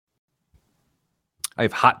I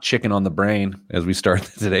have hot chicken on the brain as we start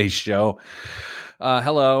today's show.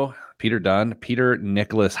 Hello, Peter Dunn, Peter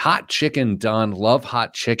Nicholas, hot chicken Dunn, love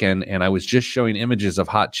hot chicken. And I was just showing images of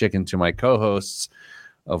hot chicken to my co-hosts,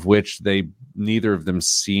 of which neither of them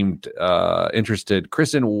seemed interested.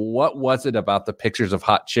 Kristen, what was it about the pictures of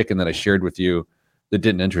hot chicken that I shared with you that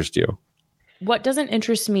didn't interest you? What doesn't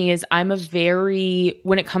interest me is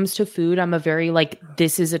when it comes to food, I'm a very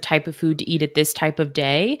this is a type of food to eat at this type of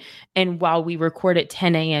day. And while we record at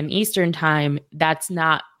 10 a.m. Eastern time, that's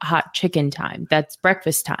not hot chicken time. That's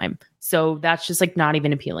breakfast time. So that's just not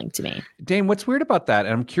even appealing to me. Dame, what's weird about that?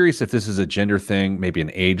 And I'm curious if this is a gender thing, maybe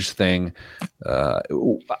an age thing.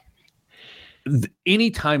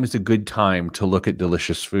 Any time is a good time to look at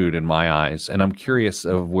delicious food in my eyes. And I'm curious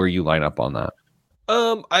of where you line up on that.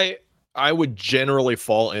 I would generally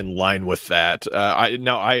fall in line with that.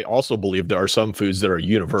 I also believe there are some foods that are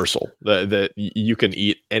universal that you can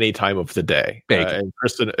eat any time of the day. Bacon. And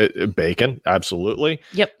Kristen, bacon, absolutely.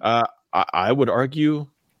 Yep. I would argue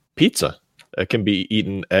pizza can be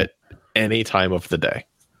eaten at any time of the day.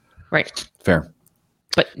 Right. Fair.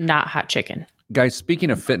 But not hot chicken. Guys,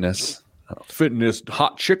 speaking of fitness,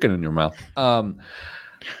 hot chicken in your mouth.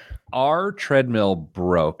 Our treadmill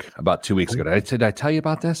broke about 2 weeks ago. Did I tell you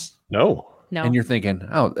about this? No. And you're thinking,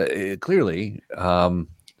 clearly,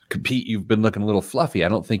 Pete, you've been looking a little fluffy. I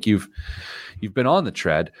don't think you've been on the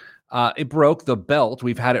tread. It broke. The belt,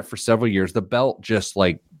 we've had it for several years. The belt just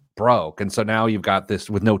broke. And so now you've got this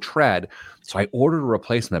with no tread. So I ordered a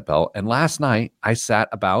replacement belt. And last night I set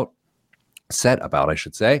about, I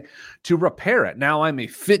should say, to repair it. Now I'm a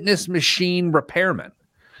fitness machine repairman.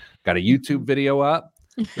 Got a YouTube video up.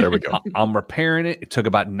 There we go. I'm repairing it. It took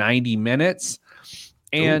about 90 minutes.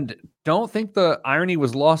 And don't think the irony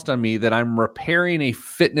was lost on me that I'm repairing a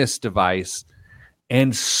fitness device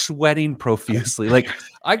and sweating profusely.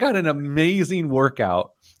 I got an amazing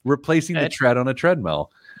workout replacing the tread on a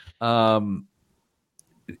treadmill.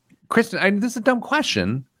 Kristen, this is a dumb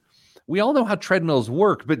question. We all know how treadmills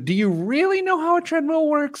work, but do you really know how a treadmill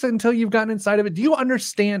works until you've gotten inside of it? Do you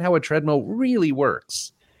understand how a treadmill really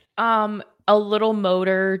works? A little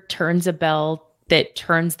motor turns a bell that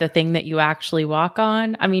turns the thing that you actually walk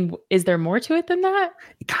on. I mean, is there more to it than that?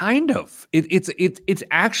 Kind of. It's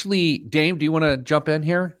actually, Dame, do you want to jump in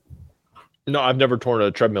here? No, I've never torn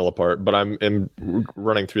a treadmill apart, but I'm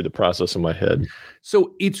running through the process in my head.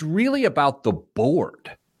 So it's really about the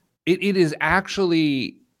board. It is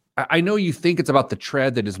actually, I know you think it's about the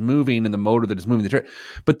tread that is moving and the motor that is moving the tread,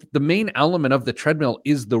 but the main element of the treadmill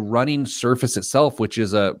is the running surface itself, which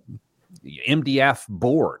is a MDF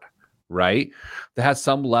board, right? That has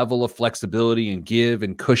some level of flexibility and give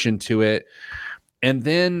and cushion to it. And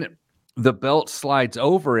then the belt slides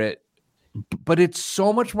over it, but it's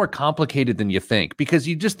so much more complicated than you think, because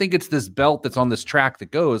you just think it's this belt that's on this track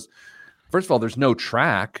that goes. First of all, there's no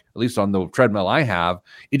track, at least on the treadmill I have.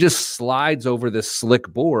 It just slides over this slick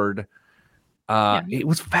board. It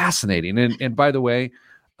was fascinating. And by the way,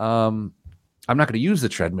 I'm not going to use the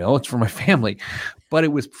treadmill. It's for my family, but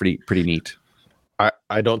it was pretty neat.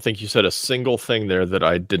 I don't think you said a single thing there that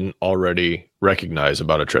I didn't already recognize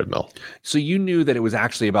about a treadmill. So you knew that it was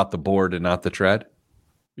actually about the board and not the tread?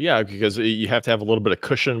 Yeah, because you have to have a little bit of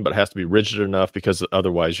cushion, but it has to be rigid enough, because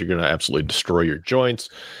otherwise you're going to absolutely destroy your joints.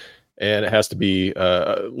 And it has to be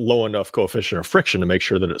low enough coefficient of friction to make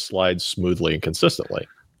sure that it slides smoothly and consistently.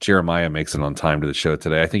 Jeremiah makes it on time to the show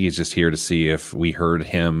today. I think he's just here to see if we heard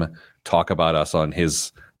him talk about us on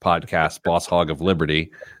his podcast, Boss Hog of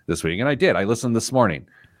Liberty, this week. And I did. I listened this morning.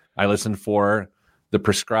 I listened for the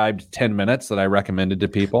prescribed 10 minutes that I recommended to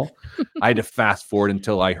people. I had to fast forward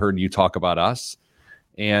until I heard you talk about us.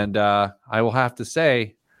 And I will have to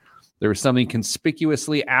say, there was something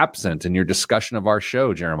conspicuously absent in your discussion of our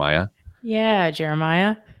show, Jeremiah. Yeah,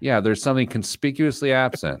 Jeremiah. Yeah, there's something conspicuously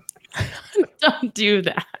absent. Don't do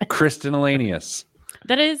that. Kristen Elanius.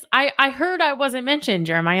 That is, I heard I wasn't mentioned,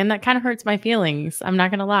 Jeremiah, and that kind of hurts my feelings. I'm not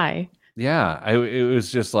going to lie. Yeah, it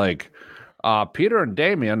was just Peter and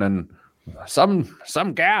Damien and some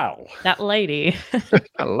gal. That lady.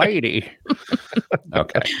 A lady.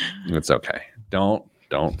 Okay, it's okay. Don't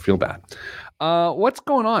feel bad. What's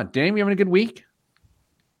going on, Dame? You having a good week?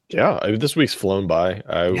 Yeah, this week's flown by.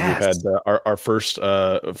 Yes. We've had our first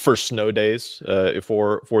snow days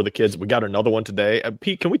for the kids. We got another one today.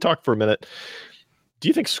 Pete, can we talk for a minute? Do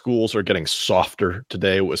you think schools are getting softer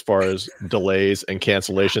today as far as delays and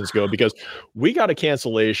cancellations go? Because we got a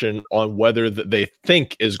cancellation on weather that they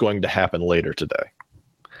think is going to happen later today.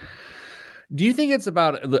 Do you think it's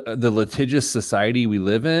about the litigious society we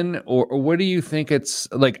live in, or what do you think it's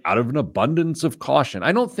like out of an abundance of caution?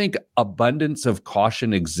 I don't think abundance of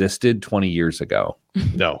caution existed 20 years ago.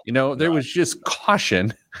 No, there was just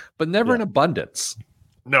caution, but never an abundance.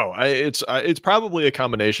 No, it's probably a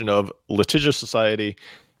combination of litigious society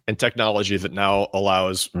and technology that now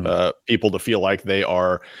allows people to feel like they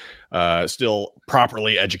are still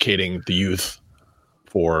properly educating the youth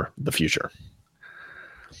for the future.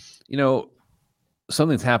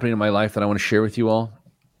 Something's happening in my life that I want to share with you all.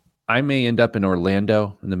 I may end up in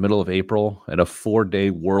Orlando in the middle of April at a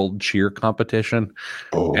 4-day world cheer competition.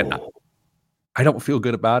 Oh. And I don't feel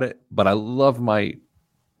good about it, but I love my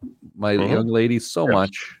young lady so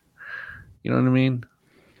much. You know what I mean?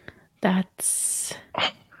 That's...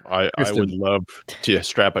 I would love to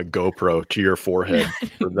strap a GoPro to your forehead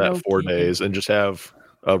for that 4 days and just have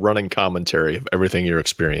a running commentary of everything you're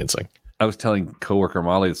experiencing. I was telling coworker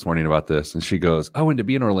Molly this morning about this, and she goes, "Oh, and to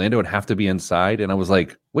be in Orlando and have to be inside." And I was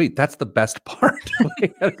like, "Wait, that's the best part.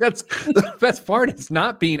 That's the best part. It's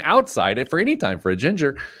not being outside for any time for a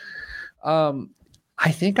ginger."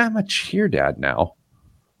 I think I'm a cheer dad now.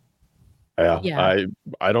 Yeah.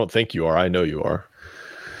 I don't think you are. I know you are.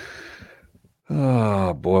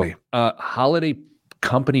 Oh boy. Holiday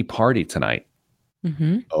company party tonight.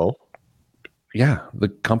 Mm-hmm. Oh, yeah. The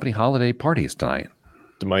company holiday party is tonight.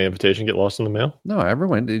 Did my invitation get lost in the mail? No,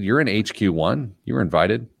 everyone did. You're in HQ1. You were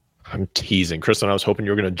invited. I'm teasing. Kristen, I was hoping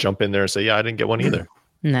you were going to jump in there and say, yeah, I didn't get one either.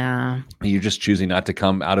 Nah. You're just choosing not to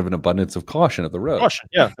come out of an abundance of caution at the road. Caution.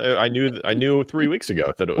 Yeah. I knew 3 weeks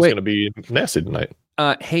ago that it was going to be nasty tonight.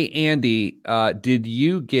 Hey, Andy, did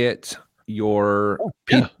you get your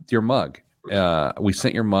mug? We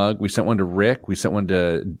sent your mug. We sent one to Rick. We sent one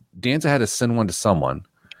to Danza. Had to send one to someone.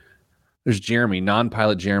 There's Jeremy,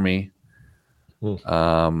 non-pilot Jeremy.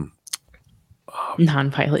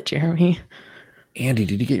 Non-pilot Jeremy. Andy,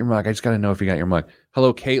 did you get your mug? I just got to know if you got your mug.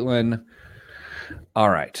 Hello, Caitlin. All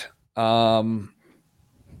right. Oh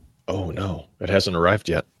no, it hasn't arrived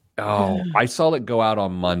yet. Oh, I saw it go out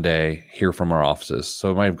on Monday here from our offices, so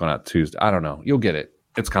it might have gone out Tuesday. I don't know. You'll get it.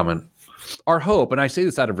 It's coming. Our hope, and I say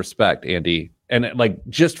this out of respect, Andy, and like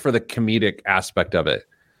just for the comedic aspect of it,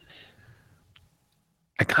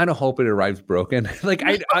 I kind of hope it arrives broken. Like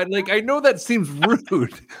I know that seems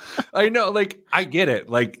rude. I know, like I get it.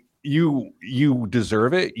 Like you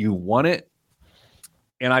deserve it. You want it,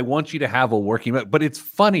 and I want you to have a working. But it's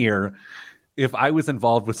funnier if I was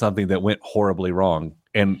involved with something that went horribly wrong,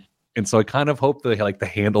 and so I kind of hope that like the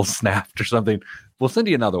handle snapped or something. We'll send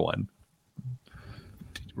you another one,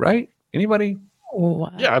 right? Anybody?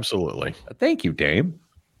 Wow. Yeah, absolutely. Thank you, Dame.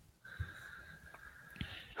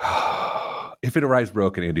 If it arrives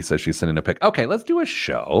broken, Andy says she's sending a pic. Okay, let's do a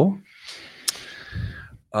show.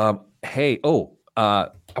 Hey, I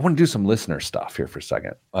want to do some listener stuff here for a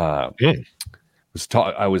second. I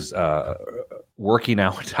was working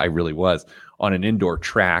out. I really was on an indoor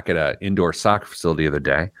track at an indoor soccer facility the other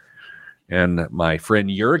day, and my friend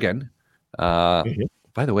Jurgen, by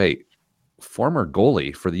the way, former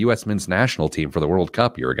goalie for the U.S. men's national team for the World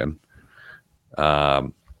Cup, Jurgen,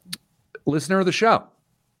 listener of the show,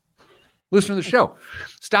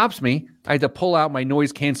 stops me. I had to pull out my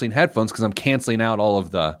noise canceling headphones because I'm canceling out all of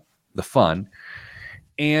the fun.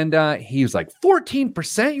 And he was like,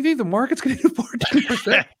 14%? You think the market's going to do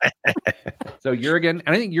 14%? So Jurgen,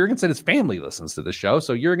 and I think Jurgen said his family listens to the show.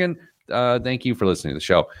 So Jurgen, thank you for listening to the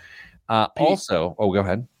show. Also, go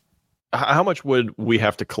ahead. How much would we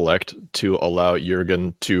have to collect to allow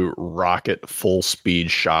Jurgen to rocket full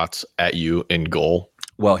speed shots at you in goal?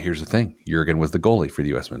 Well, here's the thing. Jurgen was the goalie for the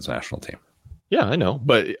U.S. men's national team. Yeah, I know.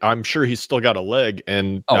 But I'm sure he's still got a leg.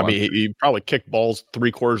 And he probably kicked balls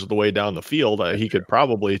 3/4 of the way down the field. He could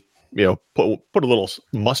probably, put a little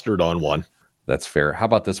mustard on one. That's fair. How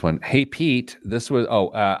about this one? Hey, Pete, this was,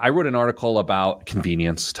 I wrote an article about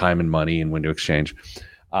convenience, time and money and window exchange.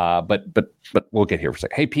 But we'll get here for a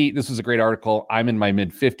second. Hey, Pete, this was a great article. I'm in my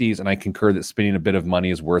mid-50s and I concur that spending a bit of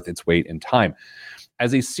money is worth its weight in time.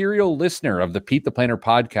 As a serial listener of the Pete the Planner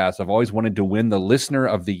podcast, I've always wanted to win the Listener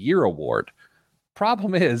of the Year award.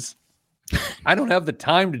 Problem is, I don't have the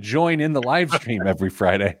time to join in the live stream every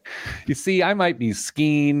Friday. You see, I might be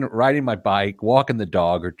skiing, riding my bike, walking the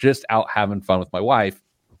dog, or just out having fun with my wife.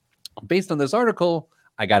 Based on this article,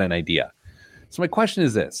 I got an idea. So my question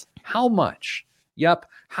is this: how much? Yep.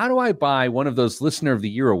 How do I buy one of those Listener of the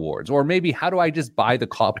Year awards? Or maybe how do I just buy the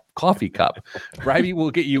coffee cup? Bribey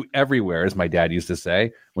will get you everywhere, as my dad used to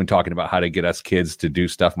say when talking about how to get us kids to do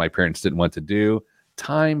stuff my parents didn't want to do.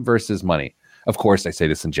 Time versus money. Of course, I say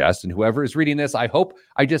this in jest, and whoever is reading this, I hope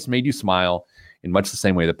I just made you smile. in much the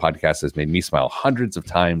same way the podcast has made me smile hundreds of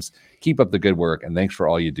times. Keep up the good work, and thanks for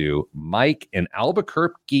all you do. Mike in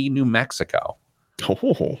Albuquerque, New Mexico.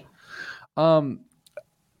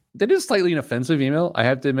 That is slightly an offensive email, I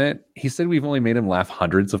have to admit. He said we've only made him laugh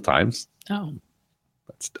hundreds of times. Oh.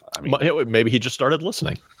 Maybe he just started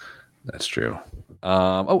listening. That's true.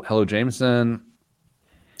 Hello, Jameson.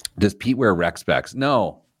 Does Pete wear rec specs?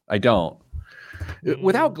 No, I don't.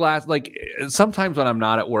 Without glass, like sometimes when I'm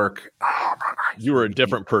not at work, you are a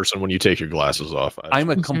different person when you take your glasses off. I'm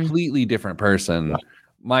a completely different person. Yeah.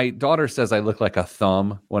 My daughter says I look like a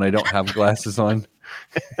thumb when I don't have glasses on.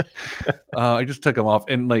 I just took them off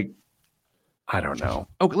and like, I don't know.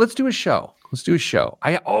 Okay, let's do a show.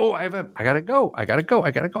 I gotta go.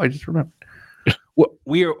 I just remembered. Well,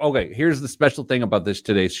 we are okay. Here's the special thing about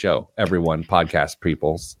today's show, everyone, podcast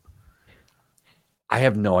peoples. I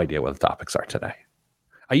have no idea what the topics are today.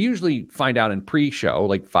 I usually find out in pre-show,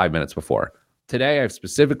 like 5 minutes before. Today, I've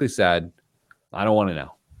specifically said, I don't want to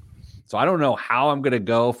know. So I don't know how I'm going to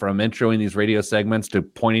go from introing these radio segments to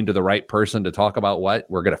pointing to the right person to talk about what.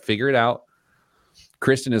 We're going to figure it out.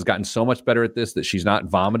 Kristen has gotten so much better at this that she's not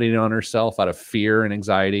vomiting on herself out of fear and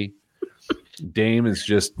anxiety. Dame is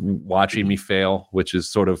just watching me fail, which is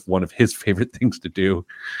sort of one of his favorite things to do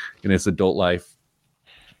in his adult life.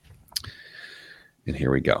 And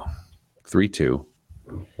here we go. 3, 2,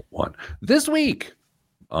 1. This week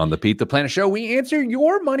on the Pete the Planner Show, we answer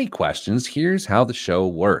your money questions. Here's how the show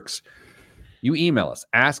works. You email us,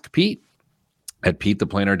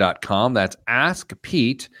 askpete@PeteThePlanner.com. That's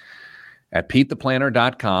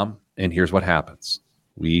askpete@PeteThePlanner.com. And here's what happens.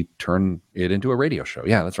 We turn it into a radio show.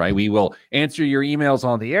 Yeah, that's right. We will answer your emails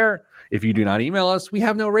on the air. If you do not email us, we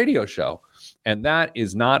have no radio show. And that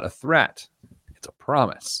is not a threat. It's a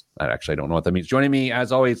promise. I don't know what that means. Joining me,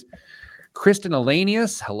 as always, Kristen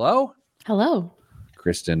Elanius. Hello. Hello.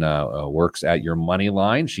 Kristen works at Your Money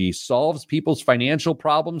Line. She solves people's financial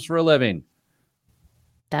problems for a living.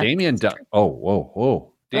 Damian Dunn.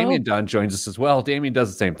 Damian Dunn joins us as well. Damian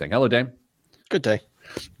does the same thing. Hello, Dame. Good day.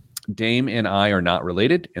 Dame and I are not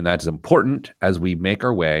related, and that's important as we make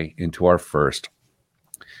our way into our first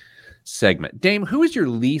segment. Dame, who is your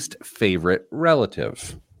least favorite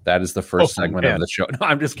relative? That is the first segment of the show. No,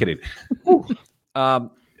 I'm just kidding.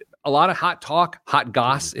 A lot of hot talk, hot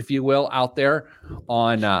goss, if you will, out there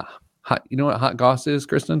on hot. You know what hot goss is,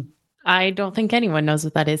 Kristen? I don't think anyone knows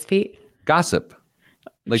what that is, Pete. Gossip.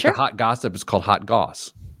 Like sure. The hot gossip is called hot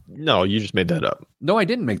goss. No, you just made that up. No, I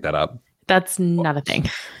didn't make that up. That's not a thing.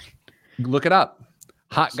 Look it up.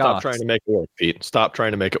 Hot goss. Stop trying to make it work, Pete. Stop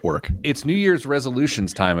trying to make it work. It's New Year's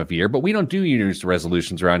resolutions time of year, but we don't do New Year's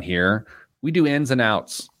resolutions around here. We do ins and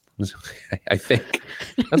outs. I think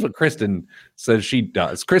that's what Kristen says she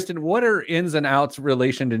does. Kristen, what are ins and outs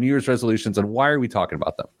relation to New Year's resolutions, and why are we talking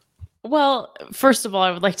about them? Well, first of all,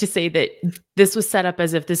 I would like to say that this was set up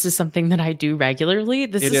as if this is something that I do regularly.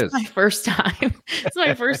 This is my first time. It's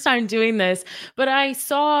my first time doing this. But I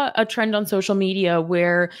saw a trend on social media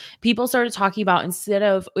where people started talking about instead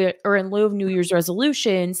of or in lieu of New Year's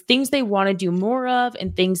resolutions, things they want to do more of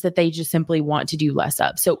and things that they just simply want to do less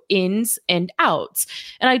of. So ins and outs.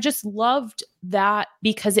 And I just loved that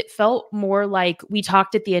because it felt more like we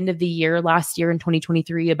talked at the end of the year last year in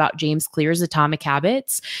 2023 about James Clear's Atomic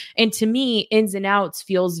Habits. And to me, ins and outs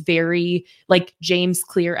feels very like James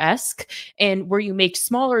Clear-esque, and where you make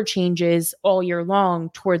smaller changes all year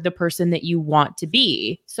long toward the person that you want to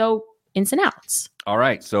be. So ins and outs. All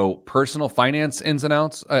right. So personal finance ins and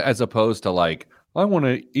outs, as opposed to like, I want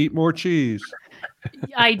to eat more cheese.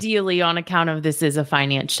 Ideally, on account of this is a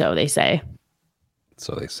finance show, they say.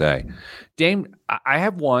 So they say. Dame, I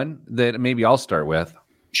have one that maybe I'll start with.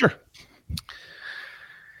 Sure.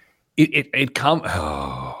 It comes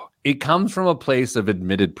from a place of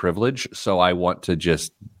admitted privilege, so I want to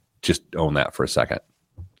just own that for a second.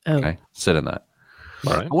 Oh. Okay, sit in that.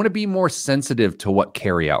 All right. I want to be more sensitive to what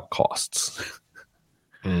carryout costs.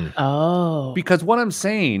 Oh. Because what I'm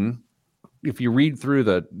saying, if you read through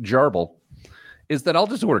the jarble, is that I'll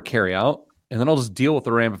just order carryout and then I'll just deal with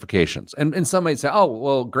the ramifications. And some might say, oh,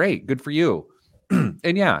 well, great, good for you.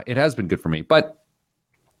 And yeah, it has been good for me. But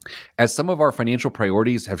as some of our financial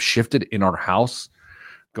priorities have shifted in our house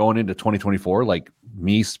going into 2024, like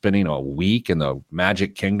me spending a week in the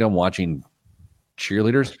Magic Kingdom watching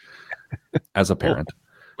cheerleaders as a parent,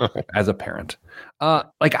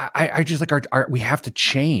 like I just like we have to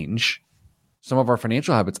change some of our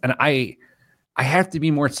financial habits. And I have to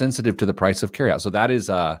be more sensitive to the price of carryout. So that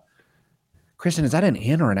is, Kristen, is that an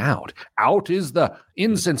in or an out? Out is the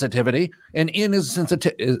insensitivity and in is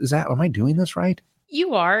sensitive. Is that, am I doing this right?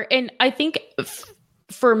 You are. And I think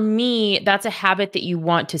for me, that's a habit that you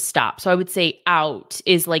want to stop. So I would say out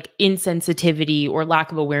is like insensitivity or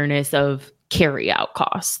lack of awareness of carry out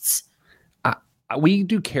costs. We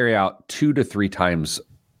do carry out 2 to 3 times,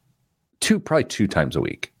 probably 2 times a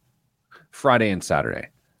week, Friday and Saturday.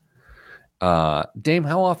 Dame,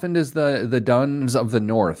 how often does the Duns of the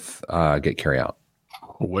North get carry out?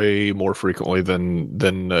 Way more frequently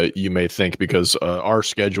than you may think, because our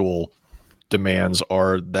schedule demands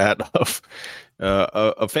are that of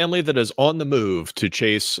a family that is on the move to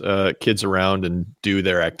chase kids around and do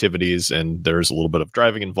their activities, and there's a little bit of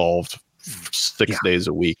driving involved 6 days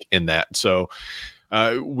a week in that. So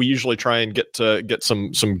we usually try and get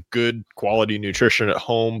some good quality nutrition at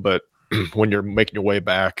home, but when you're making your way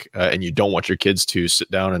back and you don't want your kids to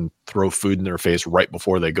sit down and throw food in their face right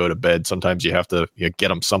before they go to bed, sometimes you have to get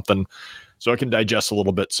them something so it can digest a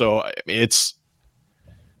little bit. So it's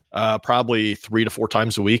probably 3 to 4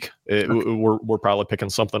 times a week. We're probably picking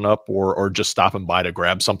something up or just stopping by to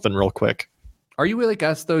grab something real quick. Are you like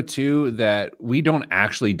us though too, that we don't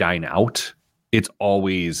actually dine out? It's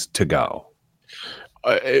always to go.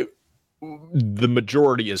 The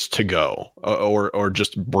majority is to go or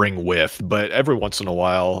just bring with, but every once in a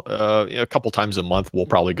while, a couple times a month, we'll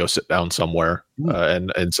probably go sit down somewhere.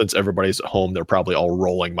 And since everybody's at home, they're probably all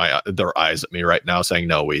rolling their eyes at me right now saying,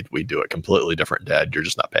 no, we do it completely different, Dad. You're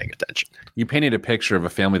just not paying attention. You painted a picture of a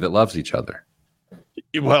family that loves each other.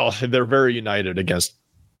 Well, they're very united against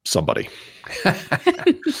somebody.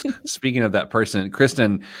 Speaking of that person,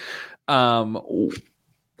 Kristen,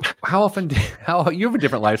 how often you have a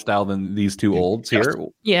different lifestyle than these two olds here?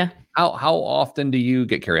 Yeah. How often do you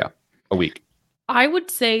get carry out a week? I would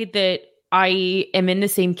say that I am in the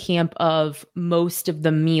same camp of most of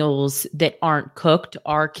the meals that aren't cooked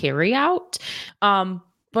are carry out.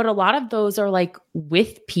 But a lot of those are like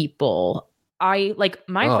with people. I like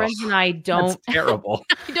my friends and I don't. That's terrible.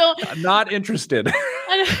 I'm not interested.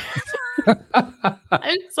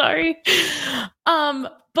 I'm sorry.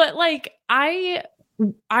 But like I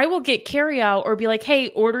will get carry out or be like, hey,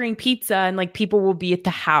 ordering pizza, and like people will be at the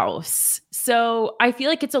house. So I feel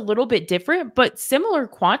like it's a little bit different, but similar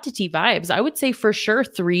quantity vibes. I would say for sure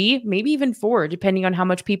 3, maybe even 4, depending on how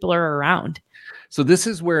much people are around. So this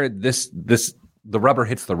is where the rubber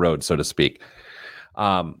hits the road, so to speak.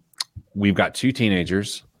 We've got 2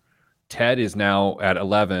 teenagers. Ted is now at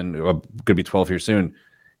 11, going to be 12 here soon,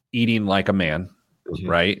 eating like a man,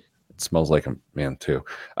 right? Smells like a man too.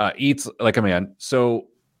 Eats like a man. So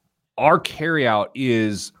our carryout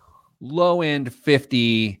is low end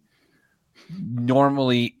 50,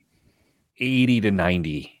 normally 80 to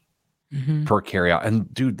 90 per carryout.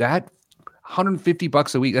 And dude, that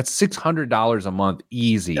 $150 a week, that's $600 a month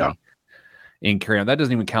easy in carryout. That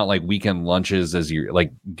doesn't even count like weekend lunches as you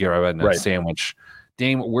like grabbing a sandwich.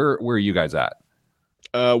 Dame, where are you guys at?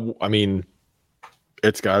 I mean,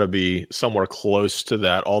 it's got to be somewhere close to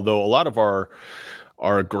that. Although a lot of our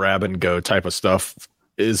grab and go type of stuff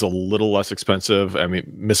is a little less expensive. I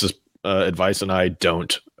mean, Mrs. Advice and I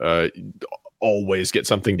don't always get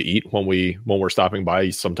something to eat when we're stopping by.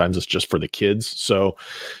 Sometimes it's just for the kids. So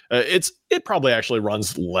it probably actually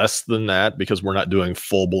runs less than that because we're not doing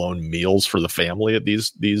full blown meals for the family at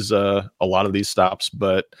these a lot of these stops.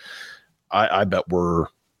 But I bet we're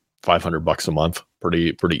 $500 a month.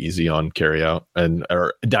 Pretty easy on carry out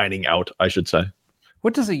or dining out, I should say.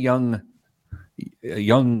 What does a young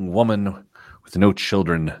woman with no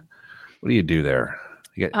children, what do you do there?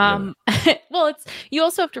 Well, you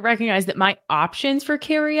also have to recognize that my options for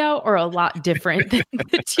carry out are a lot different than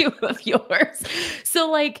the 2 of yours.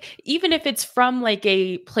 So like, even if it's from like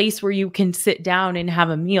a place where you can sit down and have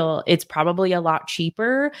a meal, it's probably a lot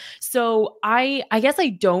cheaper. So I guess I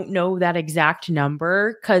don't know that exact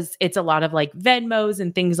number because it's a lot of like Venmos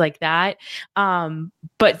and things like that.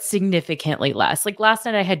 But significantly less. Like last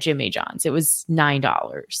night I had Jimmy John's. It was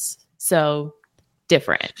 $9. So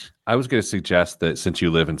different. I was going to suggest that since you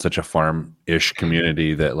live in such a farm-ish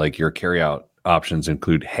community that like your carryout options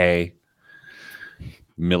include hay,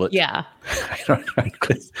 millet. Yeah.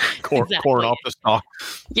 Corn off the stalk.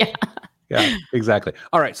 Yeah. Yeah, exactly.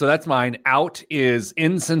 All right. So that's mine. Out is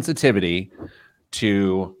insensitivity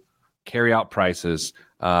to carryout prices.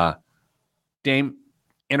 Dame,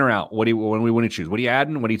 in or out? When we choose? What are you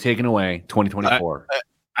adding? What are you taking away? 2024.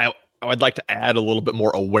 I'd like to add a little bit more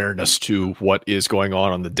awareness to what is going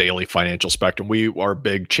on the daily financial spectrum. We are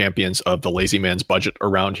big champions of the lazy man's budget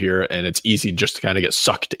around here, and it's easy just to kind of get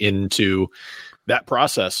sucked into that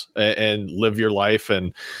process and live your life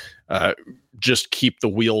and just keep the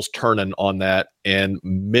wheels turning on that and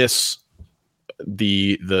miss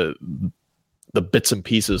the the bits and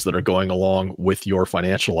pieces that are going along with your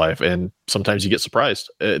financial life. And sometimes you get surprised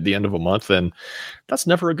at the end of a month, and that's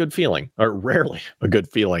never a good feeling, or rarely a good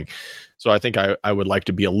feeling. So I think I would like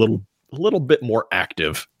to be a little bit more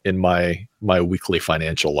active in my weekly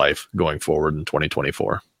financial life going forward in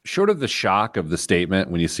 2024. Short of the shock of the statement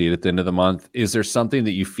when you see it at the end of the month, is there something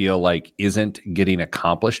that you feel like isn't getting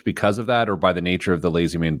accomplished because of that, or by the nature of the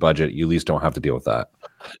Lazy Man budget, you at least don't have to deal with that?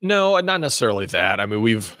 No, not necessarily that. I mean,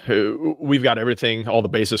 we've got everything, all the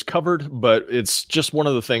bases covered, but it's just one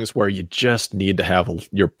of the things where you just need to have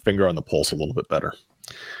your finger on the pulse a little bit better.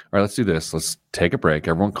 All right, let's do this. Let's take a break.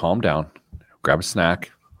 Everyone calm down. Grab a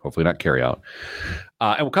snack. Hopefully not carry out.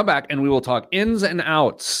 And we'll come back and we will talk ins and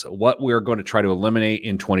outs, what we're going to try to eliminate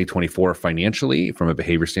in 2024 financially from a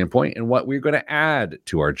behavior standpoint, and what we're going to add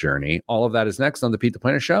to our journey. All of that is next on the Pete the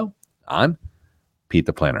Planner Show on Pete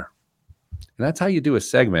the Planner. And that's how you do a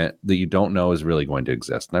segment that you don't know is really going to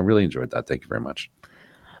exist. And I really enjoyed that. Thank you very much.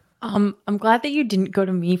 I'm glad that you didn't go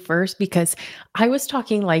to me first, because I was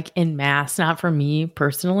talking like in mass, not for me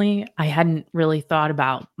personally. I hadn't really thought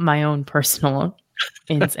about my own personal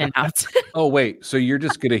ins and outs. Oh, wait. So you're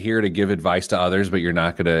just going to here to give advice to others, but you're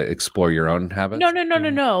not going to explore your own habits?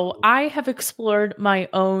 No. I have explored my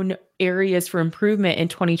own areas for improvement in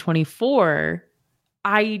 2024.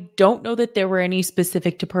 I don't know that there were any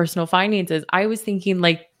specific to personal finances. I was thinking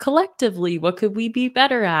like collectively, what could we be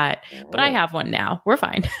better at? But I have one now. We're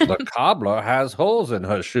fine. The cobbler has holes in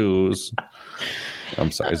her shoes. I'm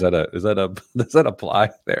sorry. Does that apply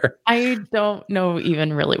there? I don't know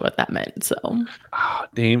even really what that meant. So,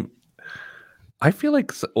 Dame, I feel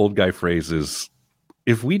like old guy phrases,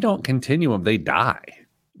 if we don't continue them, they die.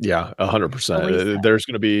 Yeah, 100%. There's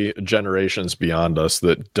going to be generations beyond us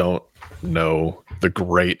that don't know the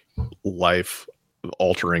great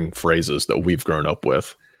life-altering phrases that we've grown up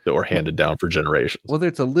with, that were handed down for generations. Whether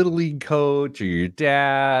it's a little league coach or your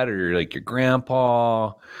dad or like your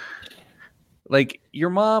grandpa, like your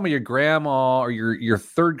mom or your grandma or your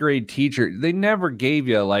third grade teacher, they never gave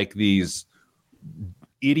you like these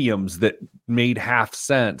idioms that made half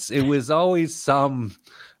sense. It was always some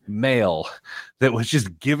male that was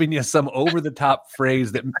just giving you some over the top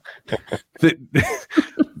phrase that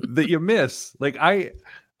you miss. Like I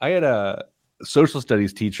had a social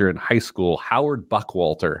studies teacher in high school, Howard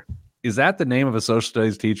Buckwalter. Is that the name of a social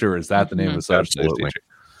studies teacher, or is that the name of a social studies teacher?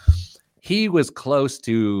 He was close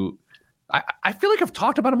to, I feel like I've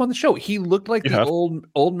talked about him on the show. He looked like the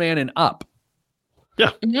old man in Up.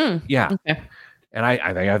 Yeah. Mm-hmm. Yeah. Okay. And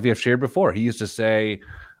I think I've shared before, he used to say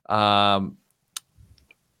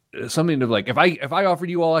something to like, if I offered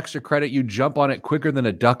you all extra credit, you'd jump on it quicker than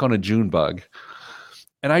a duck on a June bug.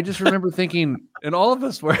 And I just remember thinking, and all of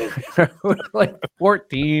us were like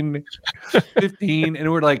 14, 15,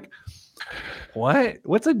 and we're like,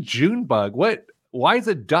 what's a June bug? Why is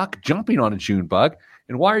a duck jumping on a June bug?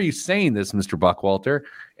 And why are you saying this, Mr. Buckwalter?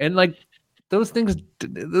 And like those things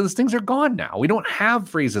are gone now. We don't have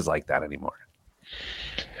phrases like that anymore.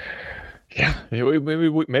 Yeah,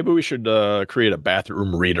 maybe we should create a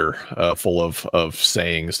bathroom reader full of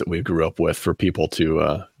sayings that we grew up with for people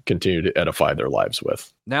to continue to edify their lives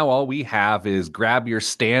with. Now all we have is grab your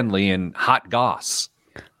Stanley and hot goss.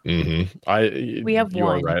 Mm-hmm. We have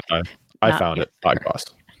one. Right. I found it. Hot goss.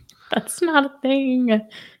 That's not a thing.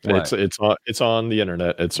 It's on the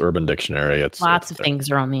internet. It's Urban Dictionary. Lots of things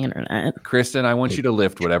are on the internet. Kristen, I want you to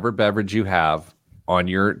lift whatever beverage you have on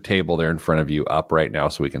your table there in front of you up right now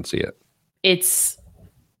so we can see it. It's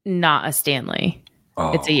not a Stanley.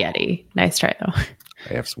 Oh. It's a Yeti. Nice try, though.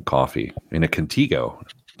 I have some coffee in a Contigo.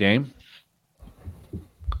 Dame?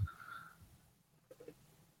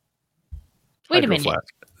 Wait a minute.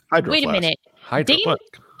 Wait a minute.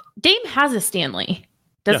 Dame has a Stanley,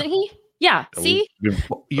 doesn't he? Yeah. See?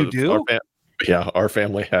 You do? Our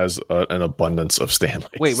family has an abundance of Stanleys.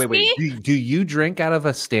 Wait. Do you drink out of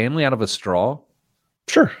a Stanley, out of a straw?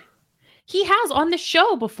 Sure. He has on the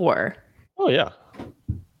show before. Oh, yeah.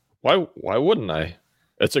 Why wouldn't I?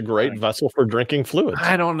 It's a great vessel for drinking fluids.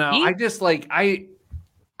 I don't know. I just like, I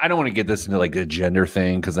don't want to get this into like a gender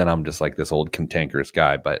thing, because then I'm just like this old cantankerous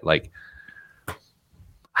guy. But like,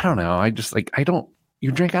 I don't know.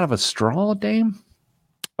 You drink out of a straw, Dame?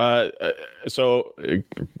 So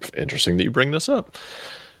interesting that you bring this up.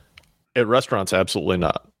 At restaurants, absolutely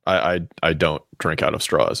not. I don't drink out of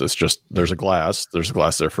straws. It's just there's a glass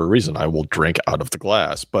there for a reason. I will drink out of the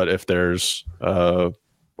glass. But if there's a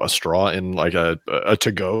straw in like a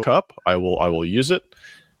to-go cup, I will use it.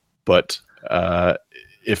 But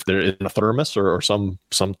if they're in a thermos or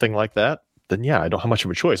something like that, then yeah, I don't have much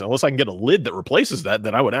of a choice. Unless I can get a lid that replaces that,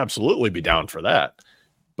 then I would absolutely be down for that.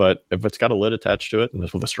 But if it's got a lid attached to it and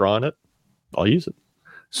it's with a straw in it, I'll use it.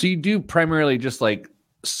 So you do primarily just like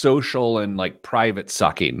social and like private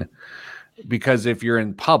sucking, because if you're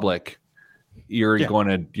in public, you're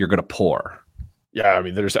gonna pour. Yeah, I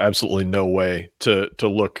mean, there's absolutely no way to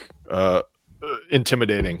look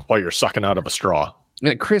intimidating while you're sucking out of a straw.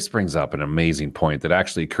 And Chris brings up an amazing point that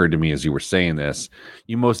actually occurred to me as you were saying this.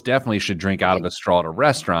 You most definitely should drink out of a straw at a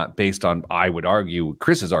restaurant based on, I would argue,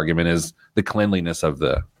 Chris's argument is the cleanliness of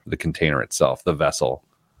the container itself, the vessel.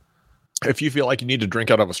 If you feel like you need to drink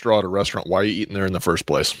out of a straw at a restaurant, why are you eating there in the first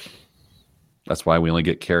place? That's why we only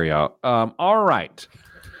get carry out. All right.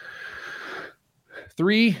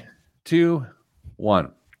 3, 2,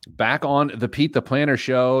 1. Back on the Pete the Planner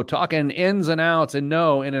show, talking ins and outs. And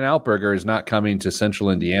no, In-N-Out Burger is not coming to Central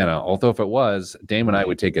Indiana. Although if it was, Dame and I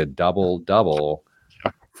would take a double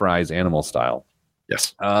fries animal style.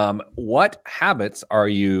 Yes. What habits are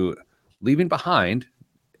you leaving behind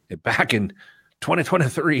back in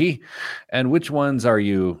 2023? And which ones are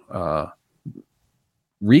you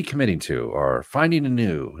recommitting to or finding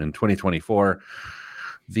anew in 2024?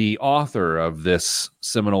 The author of this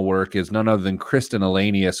seminal work is none other than Kristen,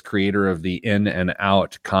 creator of the in and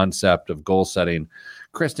out concept of goal setting.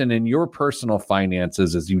 Kristen, in your personal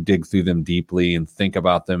finances, as you dig through them deeply and think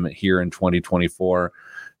about them here in 2024,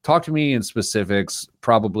 talk to me in specifics,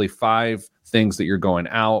 probably 5 things that you're going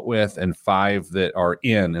out with and 5 that are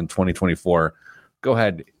in 2024. Go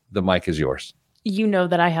ahead. The mic is yours. You know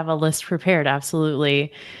that I have a list prepared.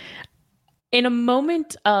 Absolutely. In a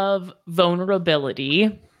moment of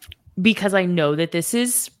vulnerability, because I know that this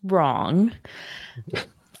is wrong,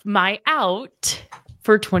 my out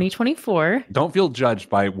for 2024. Don't feel judged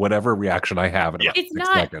by whatever reaction I have. It's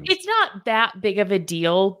not that big of a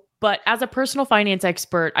deal, but as a personal finance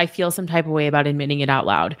expert, I feel some type of way about admitting it out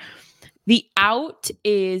loud. The out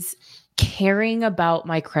is caring about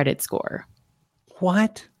my credit score.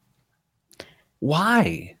 What?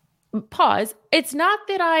 Why? Pause. It's not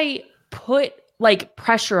that I put like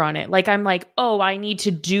pressure on it. Like I'm like, oh, I need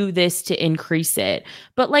to do this to increase it.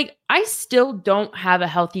 But like, I still don't have a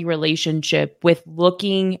healthy relationship with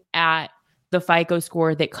looking at the FICO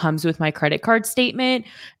score that comes with my credit card statement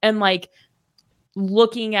and like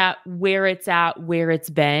looking at where it's at, where it's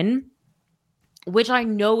been, which I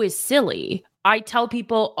know is silly. I tell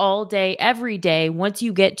people all day, every day, once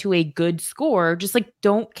you get to a good score, just like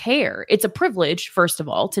don't care. It's a privilege, first of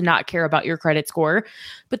all, to not care about your credit score.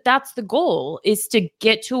 But that's the goal, is to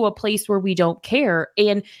get to a place where we don't care.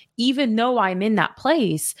 And even though I'm in that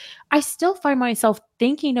place, I still find myself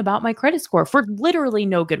thinking about my credit score for literally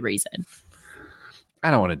no good reason.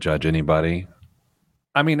 I don't want to judge anybody.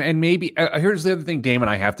 I mean, and maybe here's the other thing Dame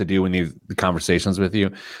and I have to do in the conversations with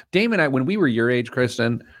you. Dame and I, when we were your age,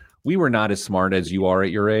 Kristen, we were not as smart as you are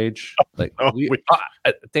at your age. Like,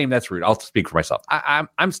 Dame, that's rude. I'll speak for myself.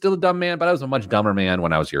 I'm still a dumb man, but I was a much dumber man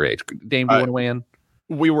when I was your age. Dame, do you want to weigh in?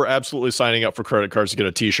 We were absolutely signing up for credit cards to get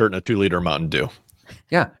a T-shirt and a 2-liter Mountain Dew.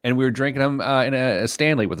 Yeah, and we were drinking them in a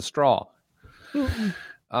Stanley with a straw.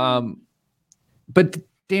 But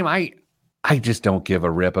Dame, I just don't give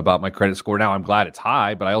a rip about my credit score. Now I'm glad it's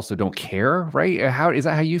high, but I also don't care. Right? Is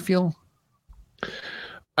that how you feel?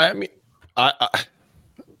 I mean, I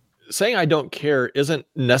saying I don't care isn't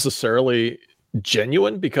necessarily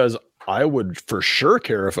genuine, because I would for sure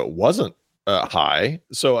care if it wasn't high.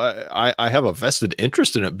 So I have a vested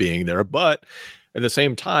interest in it being there, but at the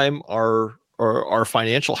same time, our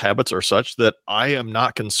financial habits are such that I am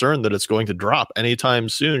not concerned that it's going to drop anytime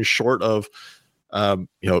soon, short of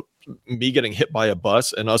me getting hit by a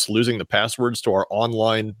bus and us losing the passwords to our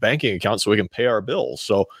online banking account so we can pay our bills.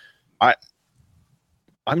 So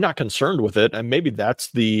I'm not concerned with it. And maybe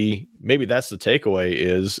that's the takeaway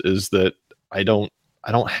is that I don't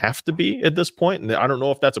have to be at this point. And I don't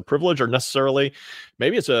know if that's a privilege or necessarily,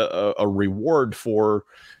 maybe it's a reward for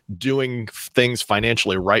doing things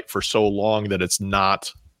financially right for so long that it's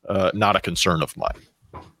not a concern of mine.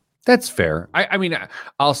 That's fair. I mean,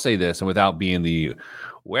 I'll say this, and without being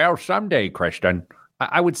someday, Kristen,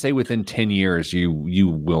 I would say within 10 years, you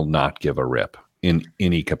will not give a rip in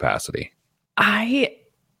any capacity.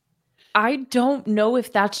 I don't know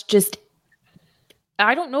if that's just,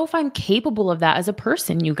 I don't know if I'm capable of that as a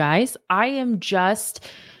person, you guys. I am just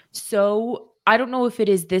I don't know if it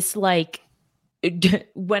is this like,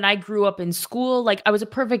 when I grew up in school, like I was a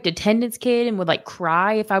perfect attendance kid and would like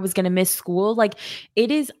cry if I was going to miss school. Like it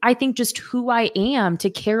is, I think, just who I am to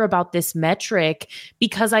care about this metric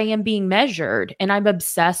because I am being measured and I'm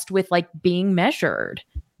obsessed with like being measured.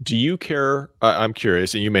 Do you care? I'm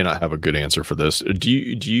curious, and you may not have a good answer for this. Do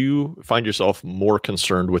you find yourself more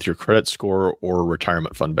concerned with your credit score or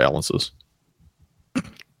retirement fund balances?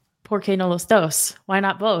 ¿Por qué no los dos? Why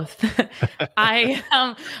not both?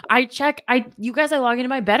 I check, you guys, I log into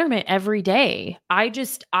my Betterment every day. I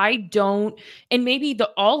don't, and maybe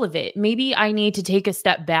all of it, maybe I need to take a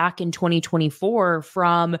step back in 2024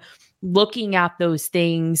 from looking at those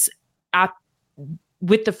things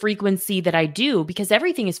with the frequency that I do, because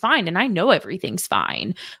everything is fine and I know everything's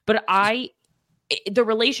fine, but the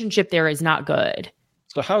relationship there is not good.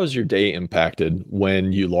 So how is your day impacted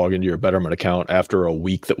when you log into your Betterment account after a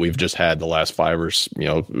week that we've just had, the last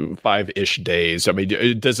 5-ish days? I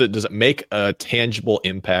mean, does it make a tangible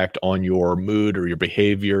impact on your mood or your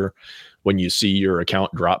behavior when you see your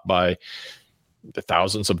account drop by the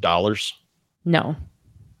thousands of dollars? No.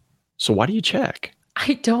 So why do you check?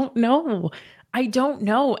 I don't know.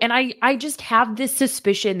 And I just have this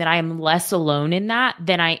suspicion that I am less alone in that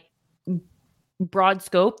broad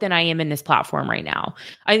scope than I am in this platform right now.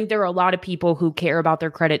 I think there are a lot of people who care about their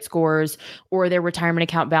credit scores or their retirement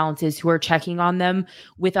account balances who are checking on them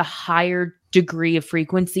with a higher degree of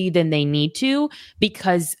frequency than they need to,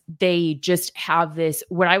 because they just have this,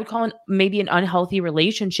 what I would call maybe an unhealthy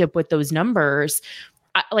relationship with those numbers.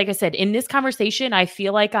 Like I said, in this conversation, I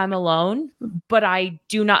feel like I'm alone, but I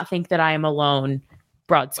do not think that I am alone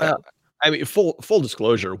broad scope. I mean, full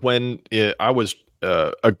disclosure, when I was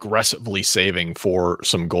aggressively saving for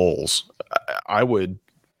some goals, I would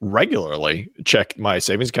regularly check my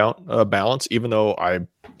savings account balance, even though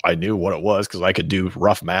I knew what it was because I could do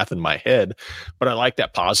rough math in my head. But I like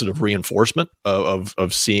that positive reinforcement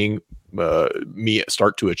of seeing me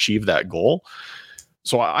start to achieve that goal.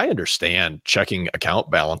 So I understand checking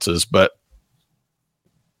account balances, but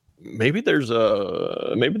maybe there's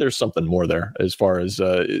something more there as far as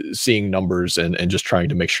seeing numbers and just trying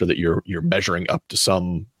to make sure that you're measuring up to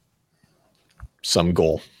some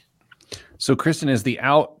goal. So Kristen, is the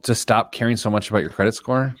out to stop caring so much about your credit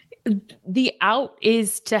score? The out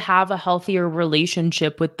is to have a healthier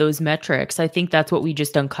relationship with those metrics. I think that's what we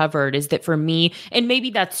just uncovered, is that for me, and maybe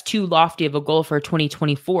that's too lofty of a goal for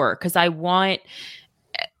 2024, because I want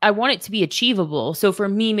it to be achievable. So for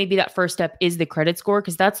me, maybe that first step is the credit score,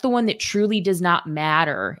 because that's the one that truly does not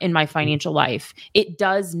matter in my financial life. It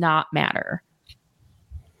does not matter.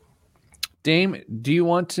 Dame, do you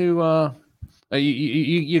want to,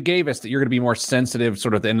 you gave us that you're going to be more sensitive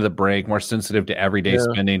sort of at the end of the break, more sensitive to everyday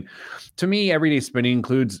spending. To me, everyday spending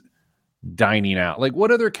includes dining out. Like,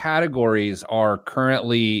 what other categories are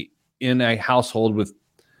currently in a household with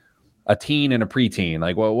a teen and a preteen?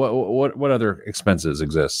 Like, what other expenses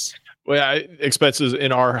exist? Well, expenses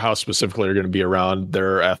in our house specifically are going to be around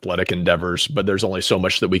their athletic endeavors, but there's only so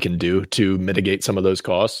much that we can do to mitigate some of those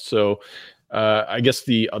costs. So I guess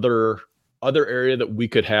the other area that we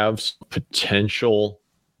could have potential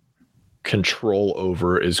control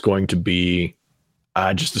over is going to be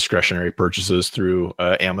just discretionary purchases through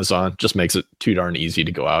Amazon. Just makes it too darn easy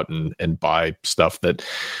to go out and buy stuff that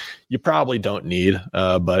you probably don't need,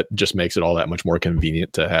 but just makes it all that much more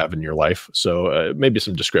convenient to have in your life. So maybe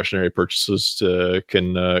some discretionary purchases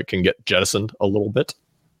can get jettisoned a little bit.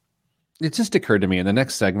 It just occurred to me in the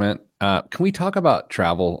next segment, can we talk about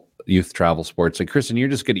youth travel sports? Like, Kristen, you're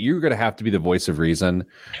going to have to be the voice of reason,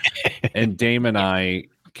 and Dame and I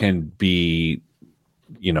can be,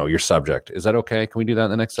 your subject. Is that okay? Can we do that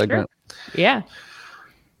in the next segment? Sure. Yeah.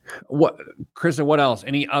 What, Kristen, what else?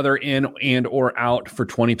 Any other in and or out for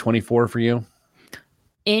 2024 for you?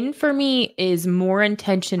 In for me is more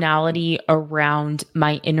intentionality around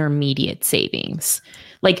my intermediate savings.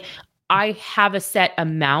 Like, I have a set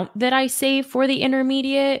amount that I save for the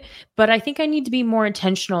intermediate, but I think I need to be more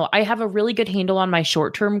intentional. I have a really good handle on my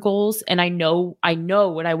short-term goals, and I know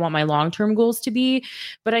what I want my long-term goals to be,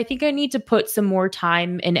 but I think I need to put some more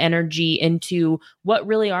time and energy into what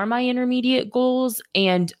really are my intermediate goals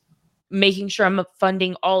and making sure I'm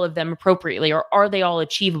funding all of them appropriately, or are they all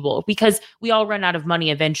achievable? Because we all run out of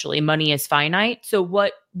money eventually. Money is finite. So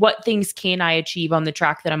what things can I achieve on the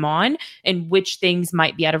track that I'm on, and which things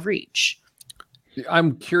might be out of reach?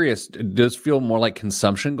 I'm curious, does it feel more like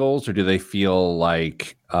consumption goals, or do they feel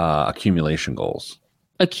like accumulation goals?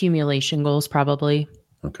 Accumulation goals, probably.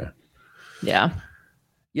 Okay. Yeah.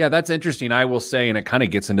 Yeah, that's interesting. I will say, and it kind of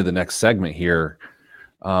gets into the next segment here.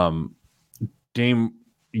 Dame,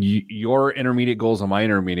 your intermediate goals and my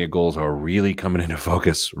intermediate goals are really coming into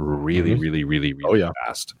focus really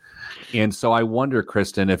fast. And so I wonder,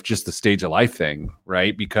 Kristen, if just the stage of life thing,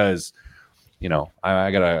 right? Because,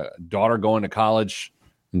 I got a daughter going to college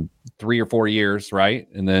in 3 or 4 years, right?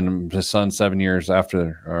 And then the son 7 years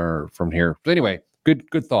after or from here. But anyway, good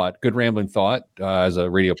thought, good rambling thought. As a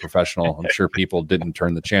radio professional, I'm sure people didn't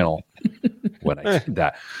turn the channel when I did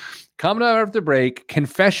that. Coming up after the break,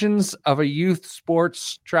 confessions of a youth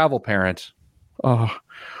sports travel parent. Oh,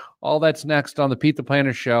 all that's next on the Pete the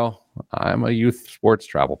Planner Show. I'm a youth sports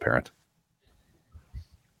travel parent.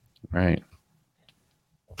 Right.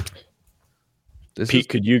 Pete,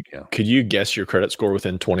 could you guess your credit score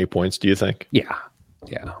within 20 points, do you think? Yeah.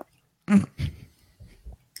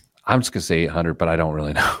 I'm just gonna say 800, but I don't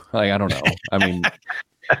really know. I don't know. I mean,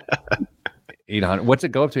 800. What's it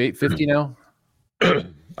go up to? 850 now?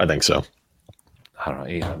 I think so. I don't know.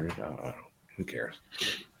 800. I don't know. Who cares?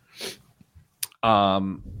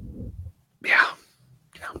 Yeah.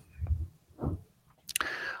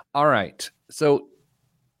 All right. So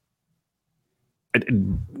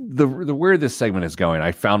the where this segment is going,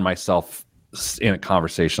 I found myself in a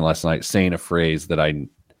conversation last night saying a phrase that I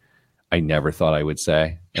never thought I would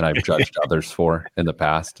say, and I've judged others for in the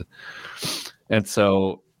past. And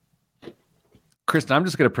so, Kristen, I'm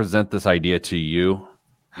just going to present this idea to you.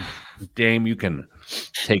 Dame, you can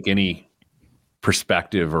take any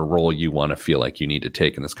perspective or role you want to feel like you need to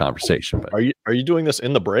take in this conversation. But are you doing this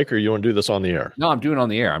in the break, or you want to do this on the air? No, I'm doing it on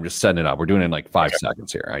the air. I'm just setting it up. We're doing it in like 5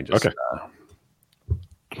 seconds here. I just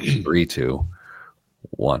 3, 2,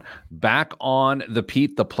 1. Back on the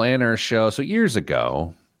Pete the Planner Show. So years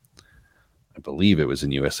ago, I believe it was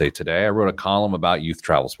in USA Today, I wrote a column about youth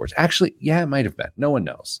travel sports. Actually, yeah, it might have been. No one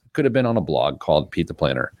knows. It could have been on a blog called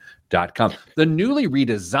PeteThePlanner.com. The newly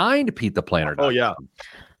redesigned PeteThePlanner.com. Oh, yeah.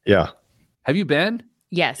 Yeah. Have you been?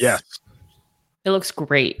 Yes. Yes. It looks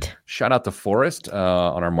great. Shout out to Forrest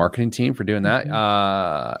on our marketing team for doing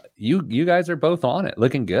that. You guys are both on it.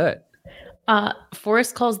 Looking good.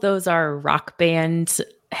 Forrest calls those our rock band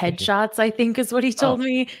headshots, I think is what he told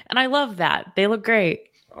me. And I love that. They look great.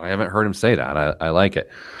 I haven't heard him say that. I like it.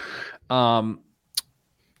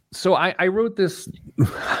 So I wrote this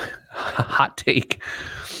hot take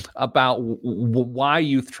about why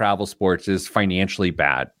youth travel sports is financially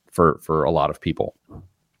bad for a lot of people.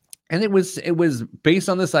 And it was based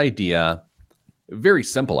on this idea, very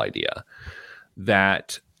simple idea,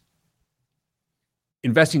 that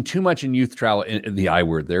investing too much in youth travel, in the I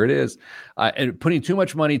word, there it is, and putting too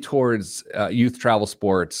much money towards youth travel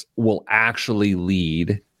sports will actually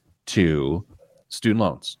lead to student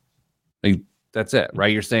loans. Like, that's it,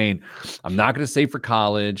 right? You're saying, I'm not going to save for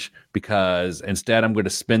college because instead I'm going to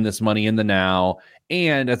spend this money in the now.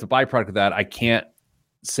 And as a byproduct of that, I can't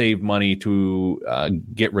save money to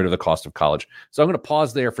get rid of the cost of college. So I'm going to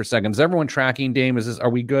pause there for a second. Is everyone tracking, Dame? Are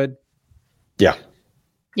we good? Yeah.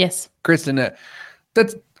 Yes. Kristen,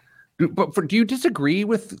 do you disagree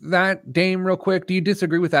with that, Dame, real quick? Do you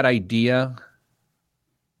disagree with that idea?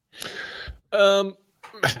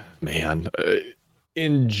 Man,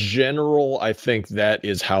 in general, I think that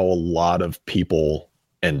is how a lot of people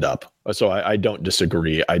end up. So I don't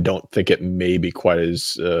disagree. I don't think it may be quite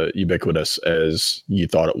as ubiquitous as you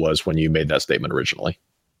thought it was when you made that statement originally.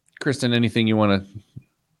 Kristen, anything you want to?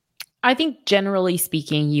 I think generally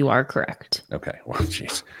speaking, you are correct. Okay. Well,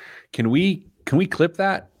 jeez. Can we clip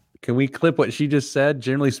that? Can we clip what she just said?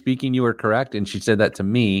 Generally speaking, you are correct. And she said that to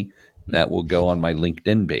me. That will go on my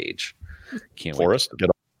LinkedIn page. Can't wait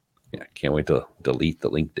to delete the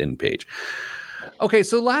LinkedIn page. Okay,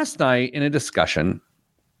 so last night in a discussion,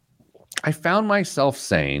 I found myself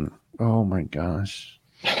saying, oh my gosh.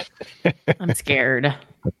 I'm scared.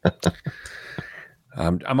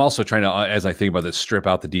 I'm also trying to, as I think about this, strip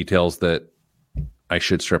out the details that I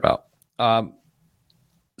should strip out.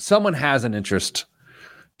 Someone has an interest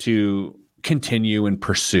to continue and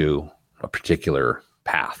pursue a particular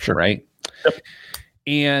path, sure, right? Yep.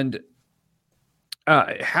 And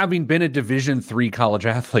having been a Division III college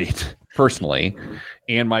athlete personally,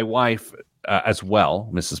 and my wife as well,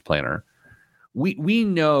 Mrs. Planner, we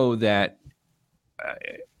know that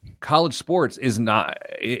college sports is not,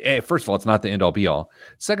 first of all, it's not the end all be all.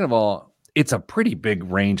 Second of all, it's a pretty big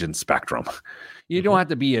range and spectrum. You don't have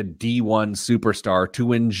to be a D1 superstar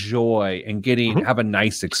to enjoy and have a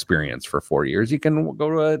nice experience for 4 years. You can go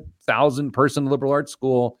to a 1,000-person liberal arts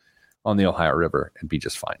school on the Ohio River and be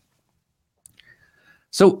just fine.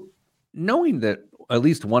 So knowing that at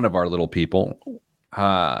least one of our little people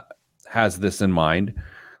has this in mind,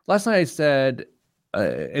 last night I said,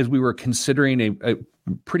 as we were considering a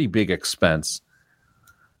pretty big expense,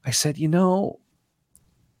 I said,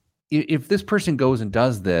 if this person goes and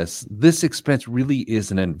does this expense really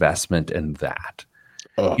is an investment in that.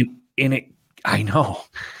 I know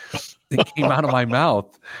it came out of my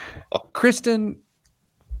mouth. Kristen,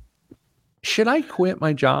 should I quit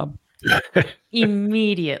my job?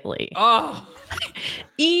 Immediately. Oh,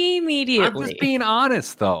 Immediately. I'm just being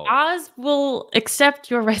honest, though. Oz will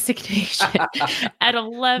accept your resignation at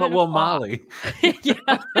 11 But will o'clock. Molly?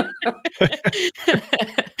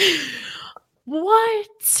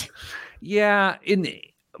 What? Yeah.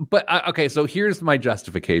 Okay. So here's my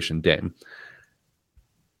justification, Dame.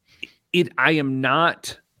 I am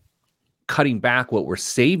not cutting back what we're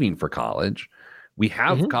saving for college. We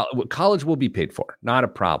have college will be paid for, not a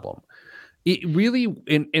problem. It really,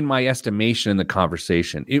 in my estimation in the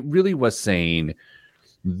conversation, it really was saying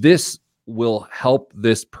this will help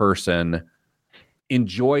this person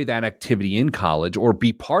enjoy that activity in college or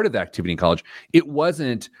be part of the activity in college. It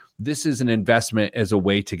wasn't, this is an investment as a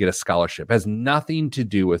way to get a scholarship. It has nothing to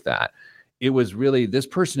do with that. It was really, this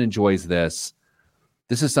person enjoys this.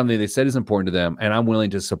 This is something they said is important to them, and I'm willing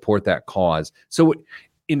to support that cause. So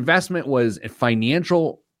investment was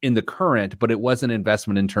financial in the current, but it wasn't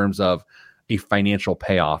investment in terms of a financial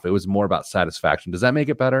payoff. It was more about satisfaction. Does that make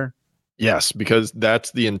it better? Yes, because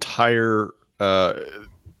that's the entire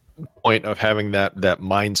point of having that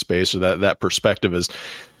mind space or that perspective is,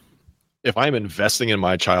 if I'm investing in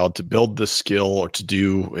my child to build this skill or to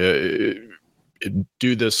do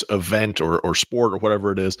this event or sport or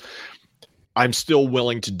whatever it is, I'm still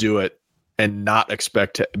willing to do it and not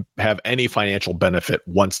expect to have any financial benefit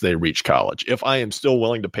once they reach college. If I am still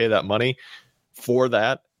willing to pay that money for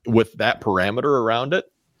that with that parameter around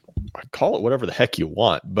it, call it whatever the heck you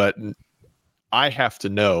want. But I have to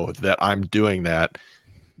know that I'm doing that,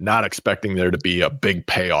 not expecting there to be a big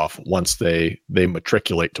payoff once they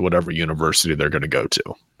matriculate to whatever university they're going to go to.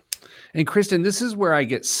 And Kristen, this is where I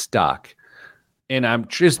get stuck. And I'm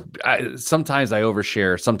just, sometimes I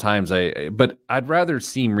overshare, but I'd rather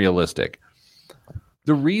seem realistic.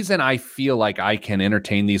 The reason I feel like I can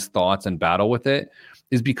entertain these thoughts and battle with it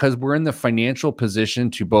is because we're in the financial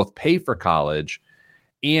position to both pay for college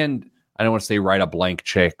and, I don't want to say write a blank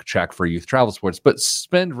check for youth travel sports, but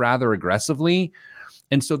spend rather aggressively.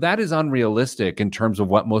 And so that is unrealistic in terms of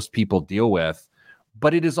what most people deal with,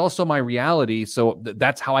 but it is also my reality. So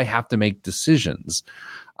that's how I have to make decisions.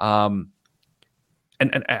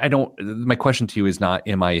 And I don't, my question to you is not,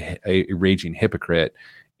 am I a raging hypocrite?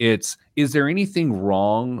 It's, is there anything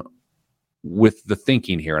wrong with the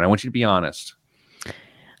thinking here? And I want you to be honest.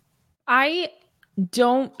 I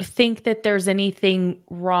don't think that there's anything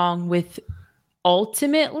wrong with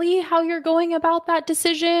ultimately how you're going about that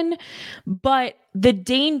decision. But the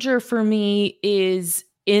danger for me is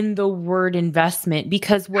in the word investment,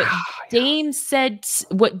 because what Dame said,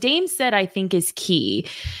 I think is key.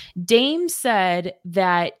 Dame said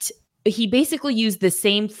that he basically used the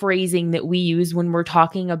same phrasing that we use when we're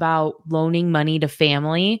talking about loaning money to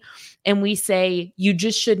family. And we say, you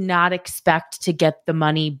just should not expect to get the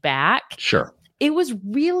money back. Sure. It was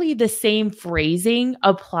really the same phrasing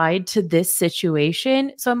applied to this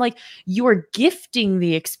situation. So I'm like, you are gifting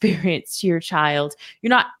the experience to your child. You're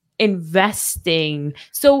not investing.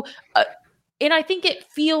 So, and I think it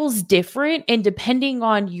feels different. And depending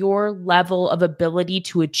on your level of ability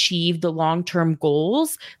to achieve the long-term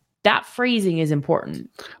goals, that phrasing is important.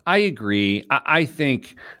 I agree. I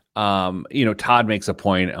think, Todd makes a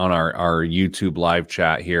point on our YouTube live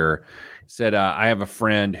chat here. Said, I have a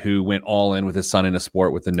friend who went all in with his son in a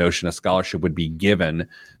sport with the notion a scholarship would be given.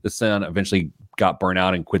 The son eventually got burnt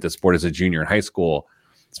out and quit the sport as a junior in high school.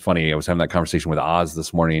 It's funny. I was having that conversation with Oz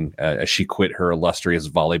this morning as she quit her illustrious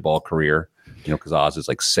volleyball career, because Oz is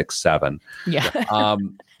like 6'7". Yeah.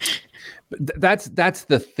 But that's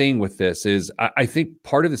the thing with this is I think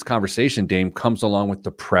part of this conversation, Dame, comes along with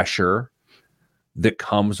the pressure that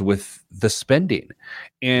comes with the spending.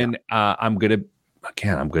 And I'm going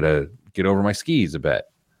to get over my skis a bit.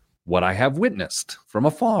 What I have witnessed from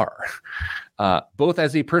afar, both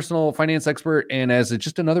as a personal finance expert and as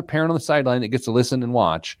just another parent on the sideline that gets to listen and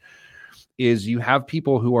watch, is you have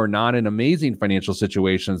people who are not in amazing financial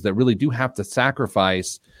situations that really do have to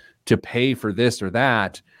sacrifice to pay for this or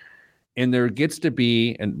that. And there gets to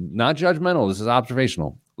be, and not judgmental, this is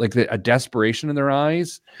observational, like a desperation in their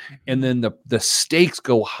eyes. And then the stakes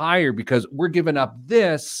go higher because we're giving up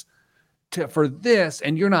this for this,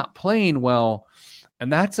 and you're not playing well.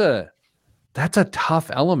 And that's a tough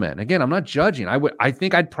element. Again, I'm not judging. I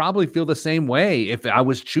think I'd probably feel the same way if I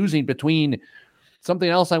was choosing between something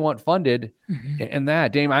else I want funded and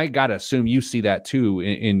that. Dame, I gotta assume you see that too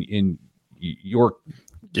in your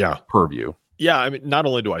purview. Yeah, I mean, not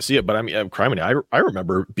only do I see it, but I mean, I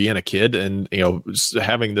remember being a kid and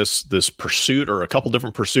having this pursuit or a couple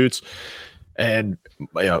different pursuits, and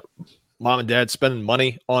mom and dad spending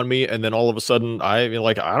money on me, and then all of a sudden I don't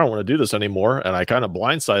want to do this anymore, and I kind of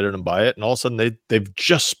blindsided them by it, and all of a sudden they've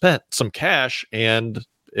just spent some cash, and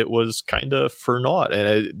it was kind of for naught.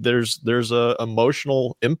 And there's a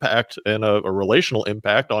emotional impact and a relational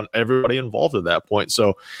impact on everybody involved at that point.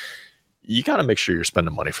 So you got to make sure you're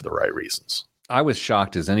spending money for the right reasons. I was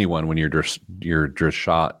shocked as anyone when you're just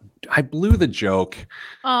shot. I blew the joke.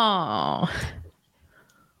 Oh,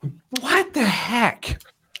 what the heck?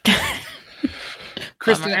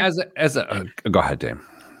 Kristen, as a go ahead, Dave.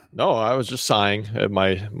 No, I was just sighing at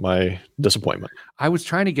my disappointment. I was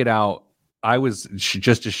trying to get out. I was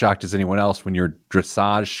just as shocked as anyone else when your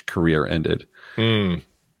dressage career ended. Yeah,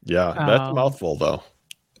 that's a mouthful, though.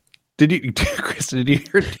 Kristen, did you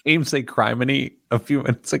hear Dame say criminy a few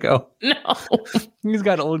minutes ago? No. He's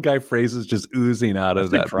got old guy phrases just oozing out of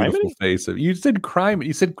that beautiful face. You said crime.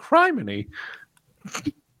 You said criminy.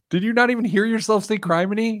 Did you not even hear yourself say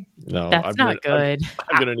criminy? No, that's not good.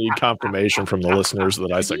 I'm going to need confirmation from the listeners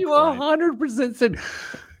that I said you 100% said.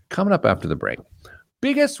 Coming up after the break,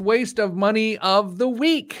 biggest waste of money of the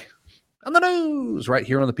week on the news right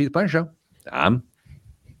here on the Pete the Planner Show. I'm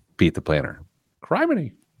Pete the Planner.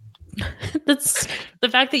 Criminy. That's the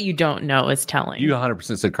fact that you don't know is telling. You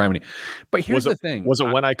 100% said criminy. But here's the thing. Was it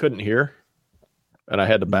when I couldn't hear and I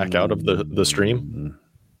had to back out of the stream?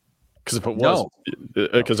 Because if it was,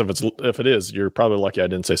 because if it is, you're probably lucky I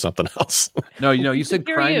didn't say something else. No, you said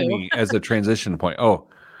criminy as a transition point.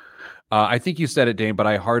 I think you said it, Dane, but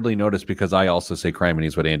I hardly noticed because I also say criminy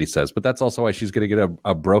is what Andy says. But that's also why she's going to get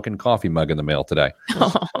a broken coffee mug in the mail today.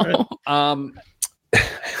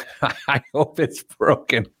 I hope it's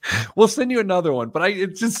broken. We'll send you another one, but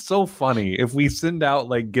it's just so funny if we send out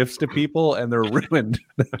like gifts to people and they're ruined.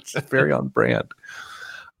 That's very on brand.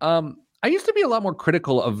 I used to be a lot more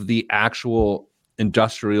critical of the actual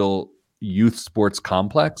industrial youth sports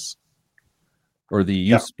complex, or the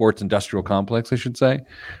youth sports industrial complex, I should say.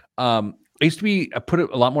 I used to put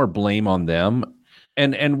a lot more blame on them,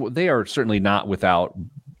 and they are certainly not without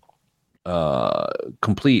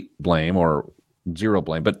complete blame or zero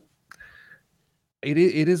blame, but it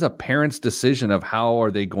is a parent's decision of how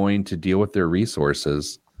are they going to deal with their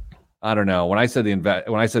resources. I don't know. When I said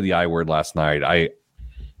the I word last night,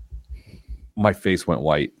 my face went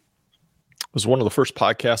white. It was one of the first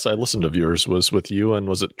podcasts I listened of yours was with you, and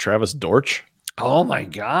was it Travis Dortch? Oh my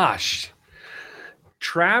gosh.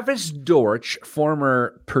 Travis Dortch,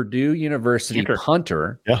 former Purdue University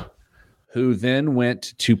punter, who then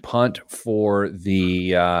went to punt for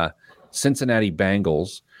the Cincinnati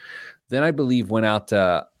Bengals. Then I believe went out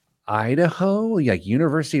to Idaho, like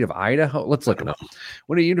University of Idaho. Let's look it up.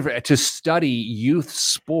 Went to study youth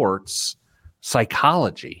sports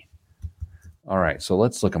psychology. All right, so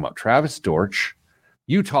let's look him up. Travis Dortch,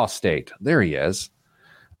 Utah State. There he is.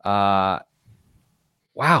 Wow.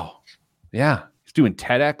 Yeah. He's doing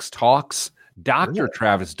TEDx talks. Dr.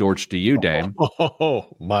 Travis Dortch to you, Dame.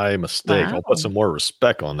 Oh, my mistake. Wow. I'll put some more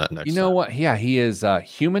respect on that next time. You know what? Yeah, he is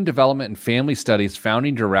Human Development and Family Studies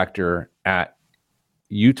founding director at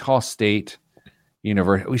Utah State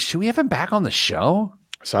University. Should we have him back on the show?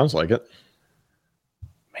 Sounds like it.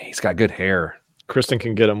 Man, he's got good hair. Kristen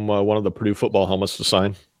can get him one of the Purdue football helmets to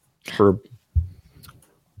sign for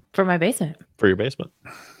my basement. For your basement.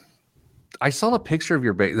 I saw a picture of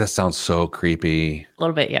your basement. That sounds so creepy. A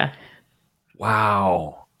little bit, yeah.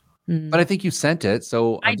 Wow. But I think you sent it.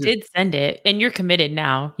 So I did send it, and you're committed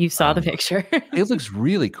now. You saw the picture. It looks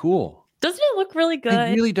really cool. Doesn't it look really good?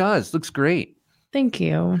 It really does. Looks great. Thank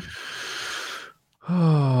you.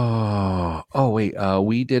 Oh, wait.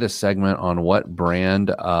 We did a segment on what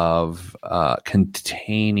brand of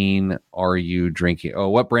containing are you drinking? Oh,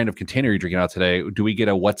 what brand of container are you drinking out today? Do we get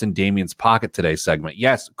a what's in Damien's pocket today segment?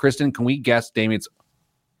 Yes. Kristen, can we guess Damien's?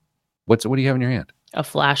 What do you have in your hand? A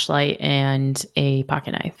flashlight and a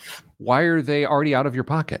pocket knife. Why are they already out of your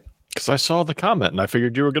pocket? Because I saw the comment and I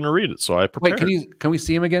figured you were going to read it, so I prepared. Wait, can we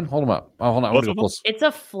see him again? Hold him up. Oh, hold on. I want to go full. It's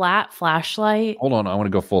a flat flashlight. Hold on. I want to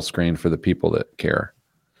go full screen for the people that care.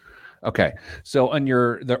 Okay. So on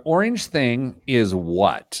the orange thing is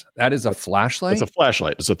what? That is a flashlight? It's a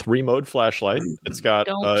flashlight. It's a 3-mode flashlight. It's got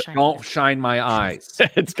don't shine my eyes.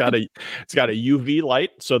 It's got a UV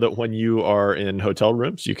light so that when you are in hotel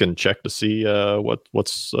rooms, you can check to see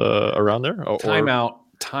what's around there. Time out.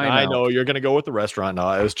 I know you're going to go with the restaurant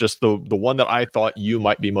now. It was just the one that I thought you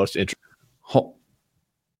might be most interested.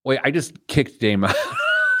 Wait, I just kicked Dame out.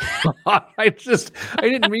 I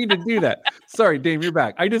didn't mean to do that. Sorry, Dame, you're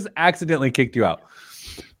back. I just accidentally kicked you out.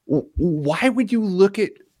 Why would you look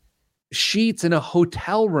at sheets in a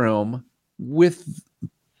hotel room with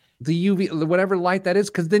the UV, whatever light that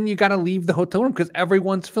is? Because then you got to leave the hotel room because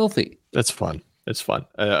everyone's filthy. That's fun. It's fun.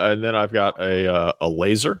 And then I've got a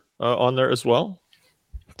laser on there as well.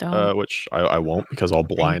 Don't. which I won't because I'll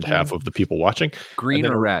blind Thank you. half of the people watching. Green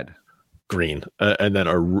or red? Green, and then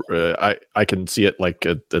I can see it like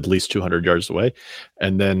at least 200 yards away,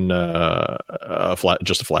 and then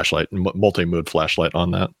just a flashlight, multi-mode flashlight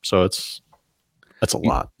on that. So that's a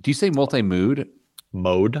lot. Do you say multi-mood?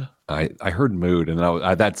 Mode. I heard mood, and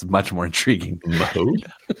that's much more intriguing. Mode.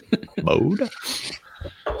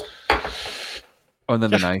 Oh, and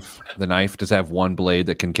then the knife. The knife does have one blade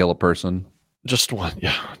that can kill a person. Just one,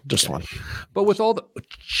 yeah, just one. But with all the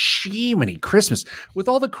Jiminy Christmas, with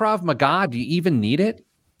all the Krav Maga, do you even need it?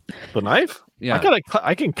 The knife? Yeah,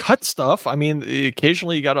 I can cut stuff. I mean,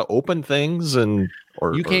 occasionally you got to open things, or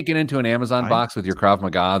you can't get into an Amazon box with your Krav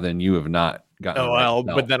Maga, then you have not gotten. Oh well,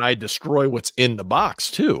 but then I destroy what's in the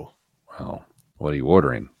box too. Wow, what are you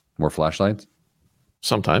ordering? More flashlights?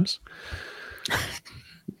 Sometimes.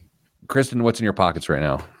 Kristen, what's in your pockets right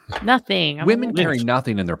now? Nothing. Women carry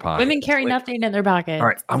nothing in their pockets. Women carry nothing in their pockets. All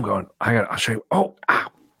right, I'll show you. Oh,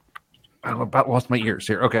 ow. I about lost my ears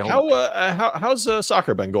here. Okay, hold on. How's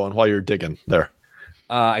soccer been going while you're digging there?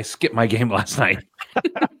 I skipped my game last night.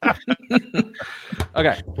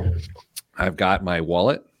 Okay. I've got my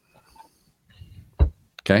wallet.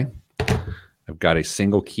 Okay. I've got a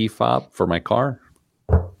single key fob for my car.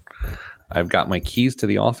 I've got my keys to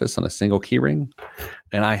the office on a single key ring.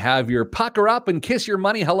 And I have your pucker up and kiss your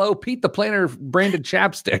money. Hello, Pete the Planner branded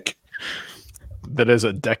chapstick. That is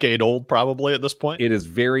a decade old, probably at this point. It is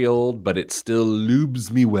very old, but it still lubes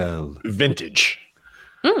me well. Vintage.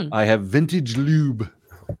 I have vintage lube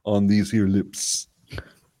on these here lips.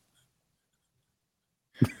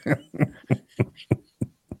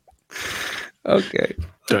 Okay.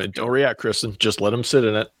 Don't react, Kristen. Just let him sit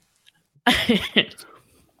in it.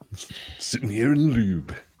 Sitting here in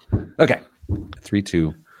lube. Okay. 3,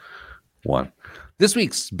 2, 1. This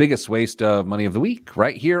week's biggest waste of money of the week,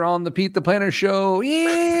 right here on the Pete the Planner Show, is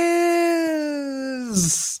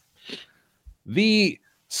the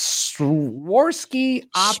Swarovski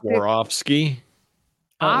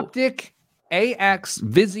Optic AX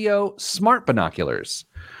Vizio Smart Binoculars.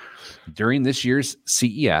 During this year's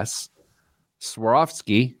CES,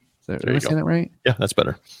 Swarovski, did I say that right? Yeah, that's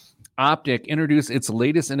better. Optic introduced its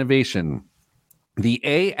latest innovation. The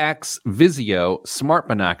AX Vizio Smart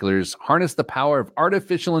Binoculars harness the power of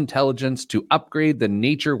artificial intelligence to upgrade the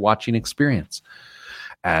nature watching experience.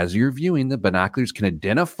 As you're viewing, the binoculars can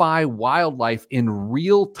identify wildlife in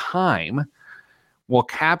real time.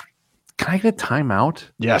 Can I get a timeout?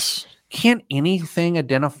 Yes. Can't anything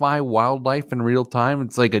identify wildlife in real time?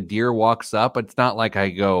 It's like a deer walks up. It's not like I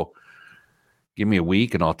go, give me a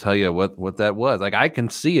week and I'll tell you what that was. Like I can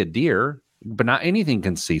see a deer, but not anything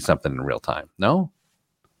can see something in real time. No?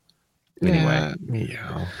 Anyway.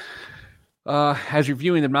 Yeah. As you're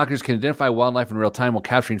viewing, the binoculars can identify wildlife in real time while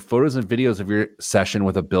capturing photos and videos of your session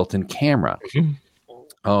with a built-in camera.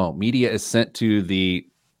 Mm-hmm. Media is sent to the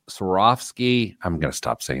Swarovski, I'm going to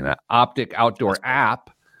stop saying that, Optic Outdoor app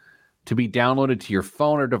to be downloaded to your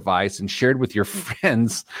phone or device and shared with your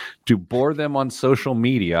friends to bore them on social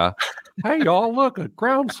media. Hey, y'all, look, a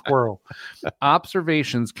ground squirrel.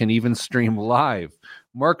 Observations can even stream live.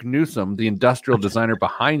 Mark Newsom, the industrial designer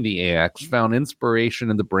behind the AX, found inspiration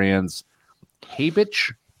in the brand's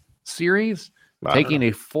Habich series, taking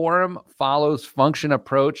a form follows function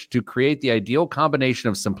approach to create the ideal combination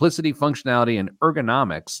of simplicity, functionality, and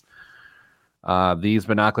ergonomics. These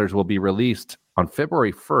binoculars will be released on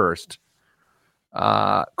February 1st.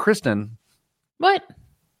 Kristen. What?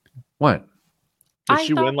 Did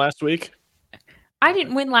she win last week? I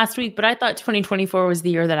didn't win last week, but I thought 2024 was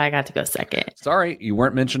the year that I got to go second. Sorry, you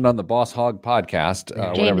weren't mentioned on the Boss Hog podcast,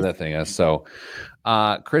 whatever that thing is. So,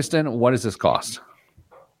 Kristen, what does this cost?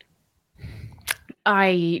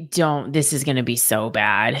 This is going to be so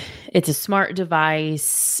bad. It's a smart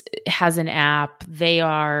device. It has an app. They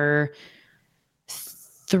are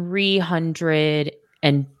 $350.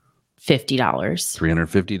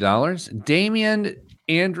 $350. Damian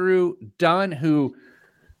Andrew Dunn, who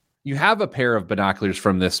you have a pair of binoculars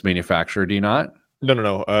from this manufacturer, do you not? No.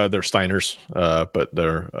 They're Steiners, but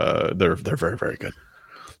they're very, very good.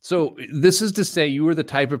 So this is to say you are the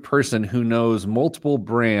type of person who knows multiple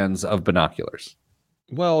brands of binoculars.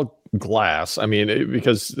 Well, glass. I mean,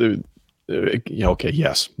 because okay,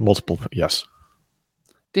 yes, multiple, yes.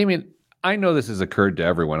 Damian, I know this has occurred to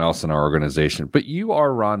everyone else in our organization, but you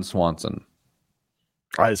are Ron Swanson.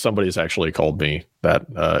 Somebody's actually called me that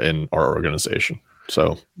in our organization.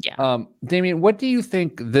 So, yeah. Damian, what do you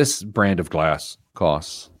think this brand of glass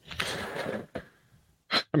costs?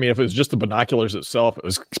 I mean, if it was just the binoculars itself, it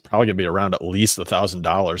was probably going to be around at least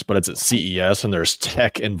 $1,000, but it's at CES and there's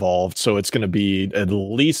tech involved. So it's going to be at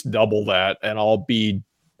least double that. And I'll be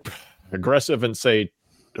aggressive and say,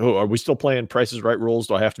 "Oh, are we still playing Price is Right rules?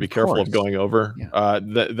 Do I have to be careful of going over?" Yeah.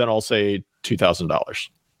 Then I'll say $2,000.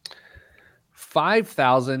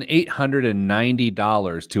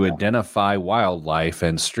 $5,890 to identify wildlife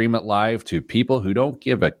and stream it live to people who don't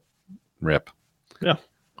give a rip. Yeah.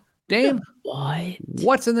 Dame,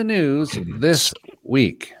 what's in the news this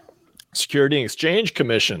week? Security and Exchange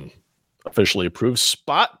Commission officially approved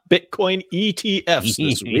spot Bitcoin ETFs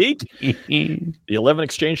this week. The 11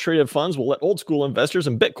 exchange-traded funds will let old-school investors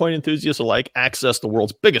and Bitcoin enthusiasts alike access the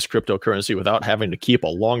world's biggest cryptocurrency without having to keep a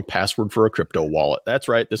long password for a crypto wallet. That's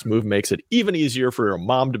right. This move makes it even easier for your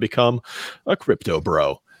mom to become a crypto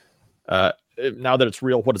bro. Now that it's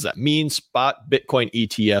real, what does that mean? Spot Bitcoin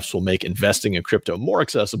ETFs will make investing in crypto more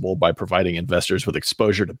accessible by providing investors with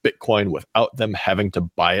exposure to Bitcoin without them having to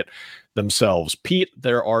buy it themselves. Pete,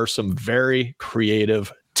 there are some very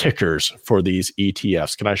creative tickers for these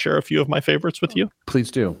ETFs. Can I share a few of my favorites with you?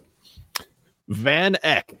 Please do. Van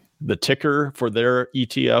Eck, the ticker for their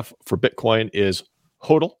ETF for Bitcoin is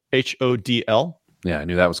HODL, HODL. Yeah, I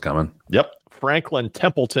knew that was coming. Yep. Franklin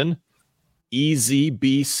Templeton,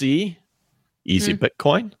 EZBC, Easy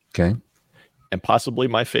Bitcoin. Okay. And possibly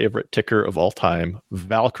my favorite ticker of all time,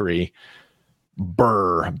 Valkyrie,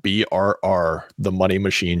 BRR, BRR. The money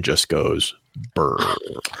machine just goes BRR.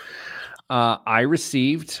 I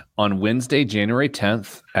received on Wednesday, January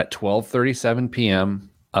 10th at 12:37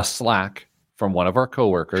 p.m. a Slack from one of our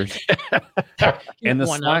coworkers. And the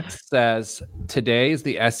Slack says, today is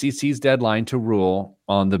the SEC's deadline to rule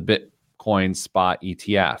on the Bitcoin spot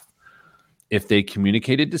ETF. If they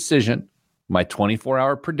communicate a decision, my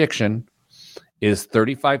 24-hour prediction is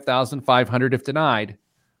 $35,500 if denied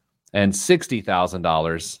and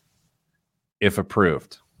 $60,000 if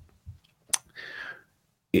approved.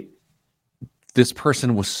 This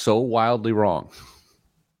person was so wildly wrong.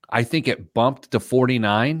 I think it bumped to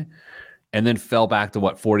 49 and then fell back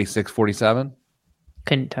to 46, 47?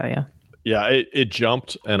 Couldn't tell you. Yeah, it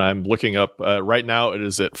jumped, and I'm looking up. Right now, it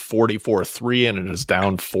is at 44.3, and it is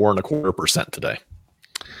down 4.25% today.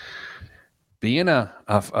 Being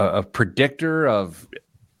a predictor of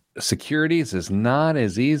securities is not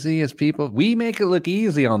as easy as people. We make it look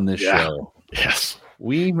easy on this show. Yes.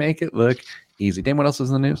 We make it look easy. Damn, what else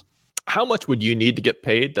is in the news? How much would you need to get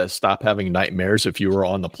paid to stop having nightmares if you were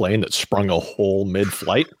on the plane that sprung a hole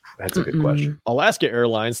mid-flight? That's a good question. Alaska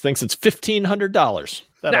Airlines thinks it's $1,500.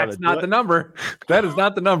 That's not the number. That is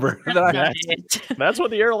not the number. That's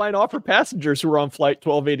what the airline offered passengers who were on flight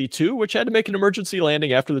 1282, which had to make an emergency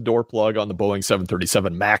landing after the door plug on the Boeing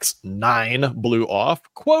 737 MAX 9 blew off.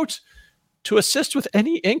 Quote, to assist with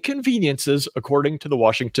any inconveniences, according to the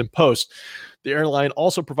Washington Post. The airline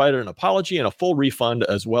also provided an apology and a full refund,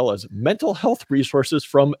 as well as mental health resources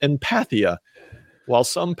from Empathia. While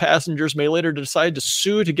some passengers may later decide to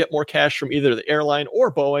sue to get more cash from either the airline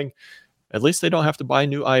or Boeing, at least they don't have to buy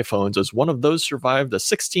new iPhones, as one of those survived a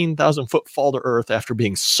 16,000-foot fall to Earth after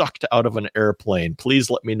being sucked out of an airplane. Please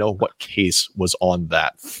let me know what case was on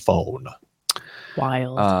that phone.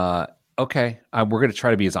 Wild. Okay, we're going to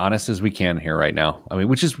try to be as honest as we can here right now. I mean,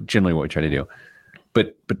 which is generally what we try to do.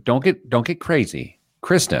 But don't get crazy,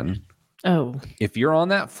 Kristen. Oh, if you're on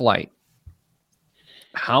that flight,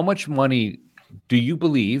 how much money do you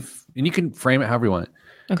believe? And you can frame it however you want.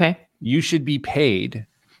 Okay. You should be paid,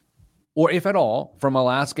 or if at all, from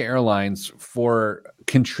Alaska Airlines for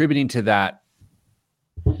contributing to that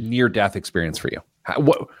near-death experience for you.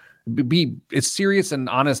 Be as serious and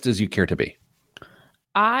honest as you care to be.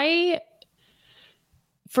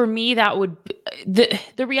 For me, that would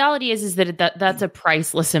the reality is that that's a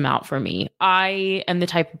priceless amount for me. I am the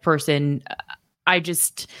type of person.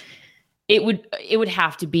 It would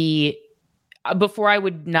have to be, before I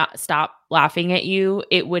would not stop laughing at you,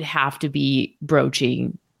 it would have to be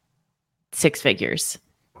broaching six figures.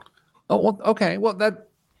 Oh, well, okay. Well,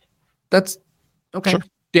 that's okay. Sure.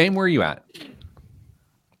 Dame, where are you at?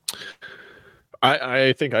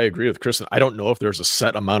 I think I agree with Kristen. I don't know if there's a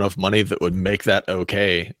set amount of money that would make that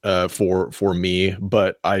okay for me,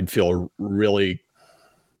 but I'd feel really,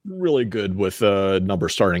 really good with a number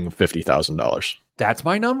starting with $50,000. That's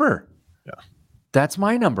my number. Yeah. That's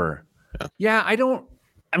my number. Yeah,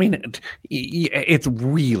 it's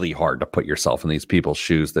really hard to put yourself in these people's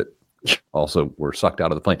shoes that also were sucked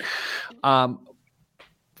out of the plane.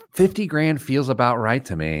 50 grand feels about right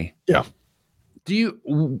to me. Yeah.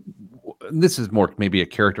 This is more maybe a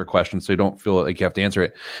character question, so you don't feel like you have to answer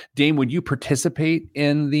it. Dame, would you participate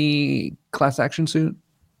in the class action suit?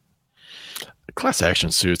 Class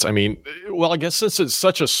action suits. I mean, well, I guess since it's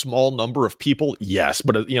such a small number of people, yes,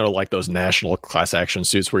 but like those national class action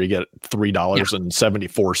suits where you get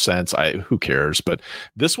 $3.74. Who cares? But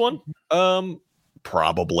this one,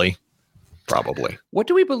 probably. What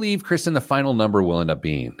do we believe, Kristen, the final number will end up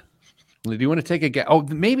being? Do you want to take a guess? Oh,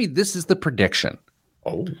 maybe this is the prediction.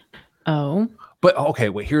 Oh. But okay,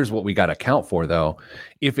 well, here's what we got to account for, though.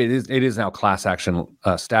 If it is now class action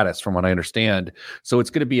status, from what I understand, so it's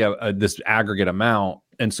going to be this aggregate amount,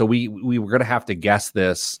 and so we were going to have to guess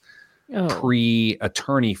this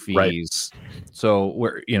pre-attorney fees. Right. So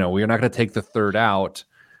we're not going to take the third out,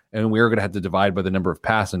 and we're going to have to divide by the number of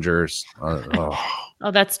passengers.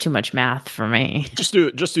 Oh, that's too much math for me. Just do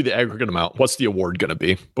the aggregate amount. What's the award going to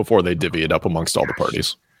be before they divvy it up amongst all the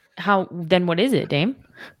parties? Then what is it, Dame?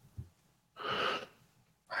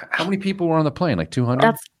 How many people were on the plane? Like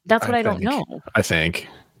 200? That's what I don't know. I think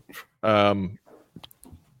 $20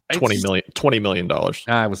 million.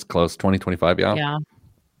 I was close. 20, 25, yeah. Yeah.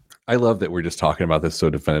 I love that we're just talking about this so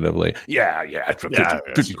definitively. Yeah, it's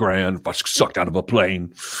 50 grand sucked out of a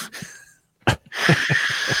plane.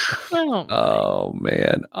 Oh,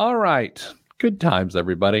 man. All right. Good times,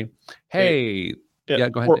 everybody. Hey. Yeah,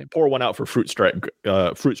 go ahead. Pour one out for fruit stripe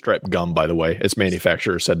gum, by the way. Its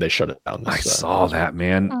manufacturer said they shut it down. I saw that,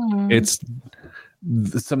 man. It's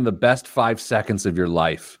some of the best 5 seconds of your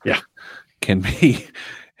life. Yeah. Can be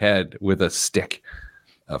had with a stick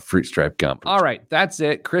of fruit stripe gum. All right, that's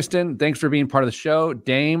it. Kristen, thanks for being part of the show.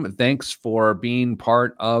 Dame, thanks for being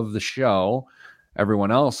part of the show.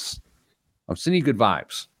 Everyone else, I'm sending you good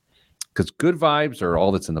vibes, because good vibes are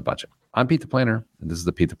all that's in the budget. I'm Pete the Planner, and this is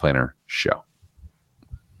the Pete the Planner Show.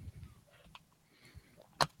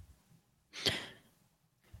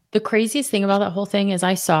 The craziest thing about that whole thing is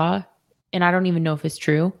I saw, and I don't even know if it's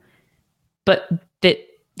true, but that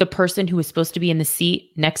the person who was supposed to be in the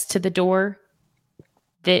seat next to the door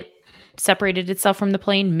that separated itself from the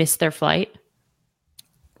plane missed their flight.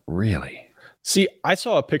 Really? See, I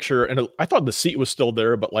saw a picture and I thought the seat was still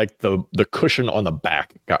there, but like the cushion on the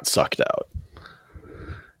back got sucked out.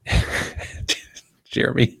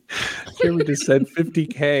 Jeremy just said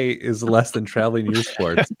 50K is less than traveling news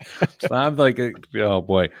sports. So I'm like, oh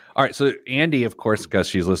boy. All right. So Andy, of course, because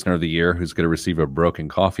she's listener of the year, who's going to receive a broken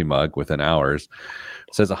coffee mug within hours,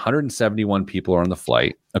 says 171 people are on the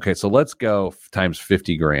flight. Okay. So let's go times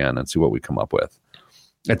 50 grand and see what we come up with.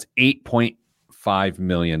 That's $8.5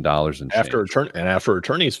 million in after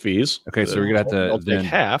attorney's fees. Okay. So we're going to have to then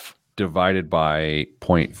half divided by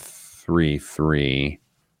 0.33.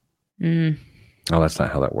 Oh, that's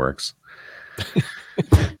not how that works.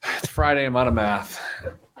 It's Friday. I'm out of math.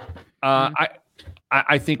 I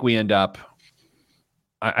think we end up.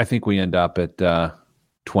 I think we end up at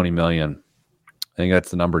 20 million. I think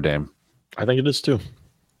that's the number, Dame. I think it is too.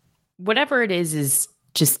 Whatever it is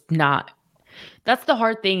just not. That's the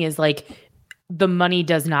hard thing. Is like the money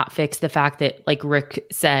does not fix the fact that, like Rick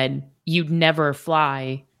said, you'd never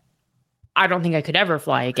fly. I don't think I could ever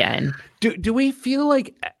fly again. Do we feel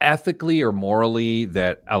like ethically or morally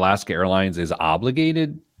that Alaska Airlines is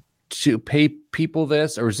obligated to pay people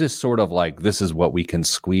this? Or is this sort of like, this is what we can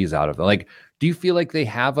squeeze out of them? Like, do you feel like they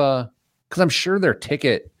have because I'm sure their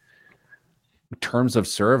ticket terms of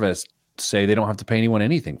service say they don't have to pay anyone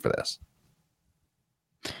anything for this.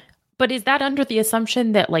 But is that under the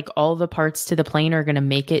assumption that like all the parts to the plane are going to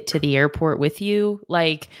make it to the airport with you?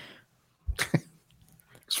 Like,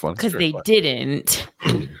 because they didn't.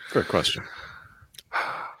 Great question.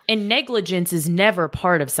 And negligence is never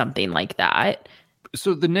part of something like that.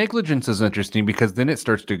 So the negligence is interesting because then it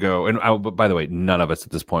starts to go, and by the way, none of us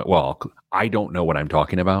at this point, well, I don't know what I'm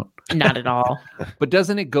talking about. Not at all. But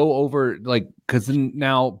doesn't it go over, like, because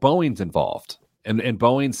now Boeing's involved and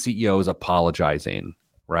Boeing's CEO is apologizing,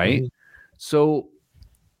 right? Mm-hmm. So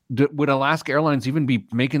would Alaska Airlines even be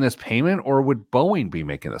making this payment, or would Boeing be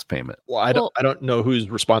making this payment? Well, I don't know whose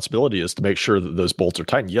responsibility is to make sure that those bolts are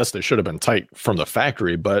tightened. Yes, they should have been tight from the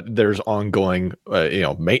factory, but there's ongoing,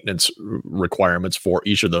 maintenance requirements for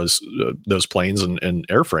each of those planes and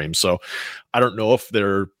airframes. So I don't know if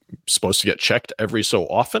they're supposed to get checked every so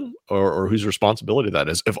often, or whose responsibility that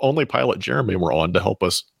is. If only pilot Jeremy were on to help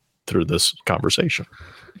us through this conversation.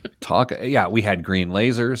 We had green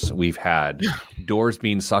lasers. We've had doors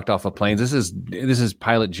being sucked off of planes. This is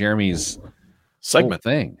pilot Jeremy's segment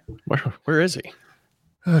thing. Where is he?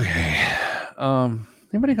 Okay.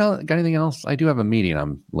 Anybody got anything else? I do have a meeting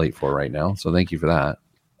I'm late for right now, so thank you for that.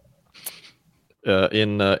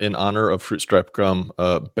 In honor of Fruit Stripe Gum,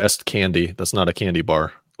 best candy that's not a candy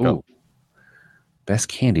bar. Ooh. Best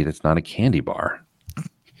candy that's not a candy bar.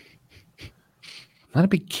 I'm not a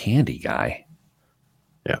big candy guy.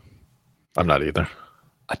 Yeah. I'm not either.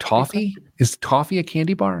 A toffee? Is toffee a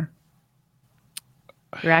candy bar?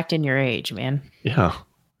 You're acting your age, man. Yeah.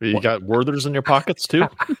 You got Werthers in your pockets too?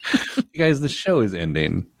 You guys, the show is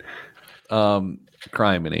ending.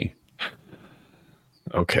 Criminy.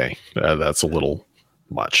 Okay. That's a little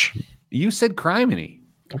much. You said criminy.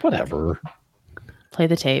 Whatever. Play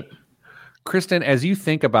the tape. Kristen, as you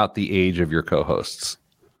think about the age of your co-hosts,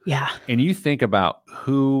 Yeah. and you think about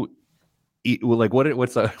what's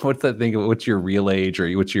that thing? What's your real age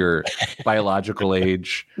or what's your biological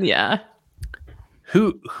age? Yeah.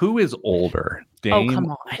 Who is older? Dame? Oh,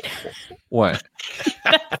 come on. What?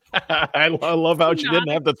 I love how she didn't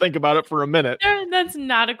have to think about it for a minute. That's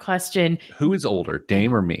not a question. Who is older,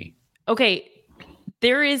 Dame or me? Okay.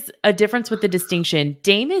 There is a difference with the distinction.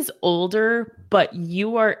 Dame is older, but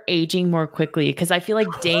you are aging more quickly because I feel like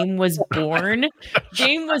Dame was born.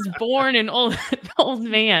 Dame was born an old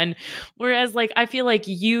man, whereas like I feel like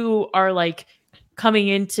you are like coming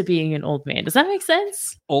into being an old man. Does that make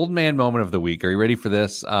sense? Old man moment of the week. Are you ready for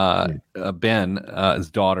this? Ben, his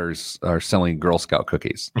daughters are selling Girl Scout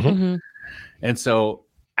cookies. Mm-hmm. And so,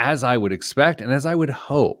 as I would expect and as I would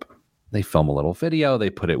hope, they film a little video, they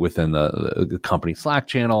put it within the company Slack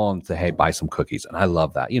channel and say, hey, buy some cookies. And I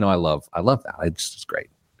love that. I love that. It's great.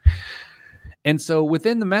 And so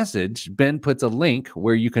within the message, Ben puts a link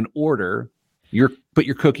where you can put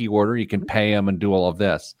your cookie order, you can pay them and do all of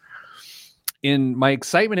this. In my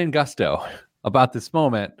excitement and gusto about this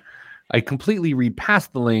moment, I completely read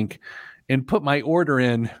past the link and put my order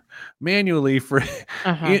in manually for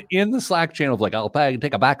in the Slack channel of like, I'll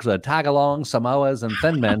take a box of Tagalong, Samoas, and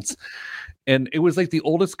Thin Mints. And it was like the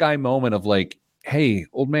oldest guy moment of like, hey,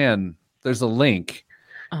 old man, there's a link.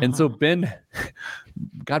 And so Ben,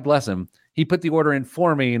 God bless him, he put the order in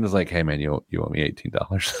for me and was like, hey man, you owe me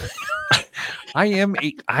 $18.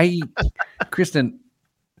 Kristen,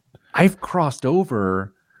 I've crossed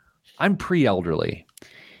over. I'm pre-elderly.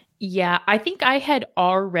 Yeah, I think I had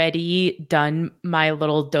already done my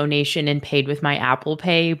little donation and paid with my Apple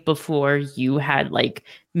Pay before you had like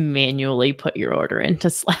manually put your order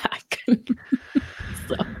into Slack.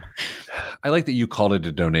 So. I like that you called it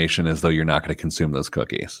a donation as though you're not going to consume those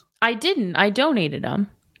cookies. I didn't. I donated them.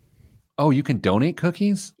 Oh, you can donate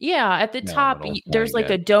cookies? Yeah, at the top, there's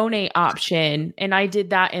like a donate option, and I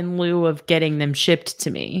did that in lieu of getting them shipped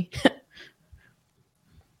to me.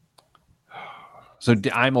 So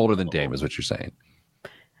I'm older than Dame, is what you're saying.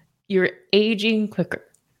 You're aging quicker.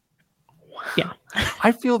 Yeah.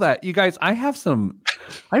 I feel that, you guys, I have some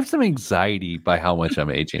anxiety by how much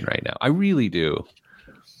I'm aging right now. I really do.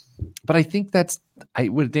 But I think Dame,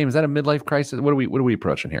 is that a midlife crisis? What are we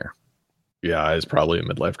approaching here? Yeah, it's probably a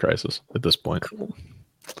midlife crisis at this point. Cool.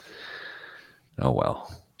 Oh,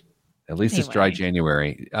 well. At least it's dry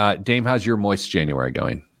January. Dame, how's your moist January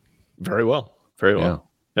going? Very well. Very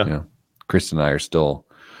well. Yeah. Kristen and I are still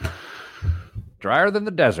drier than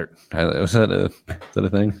the desert. Is that a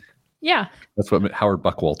thing? Yeah. That's what Howard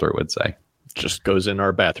Buckwalter would say. Just goes in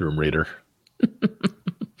our bathroom reader.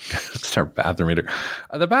 It's our bathroom reader.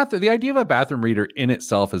 The idea of a bathroom reader in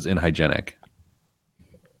itself is unhygienic.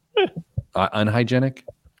 Unhygienic?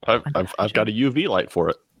 I've got a UV light for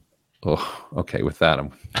it. Oh, okay. With that,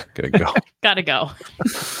 I'm gonna go. Gotta go.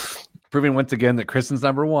 Proving once again that Kristen's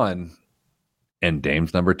number one and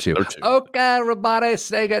Dame's number two. Okay, everybody,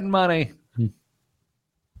 stay getting money.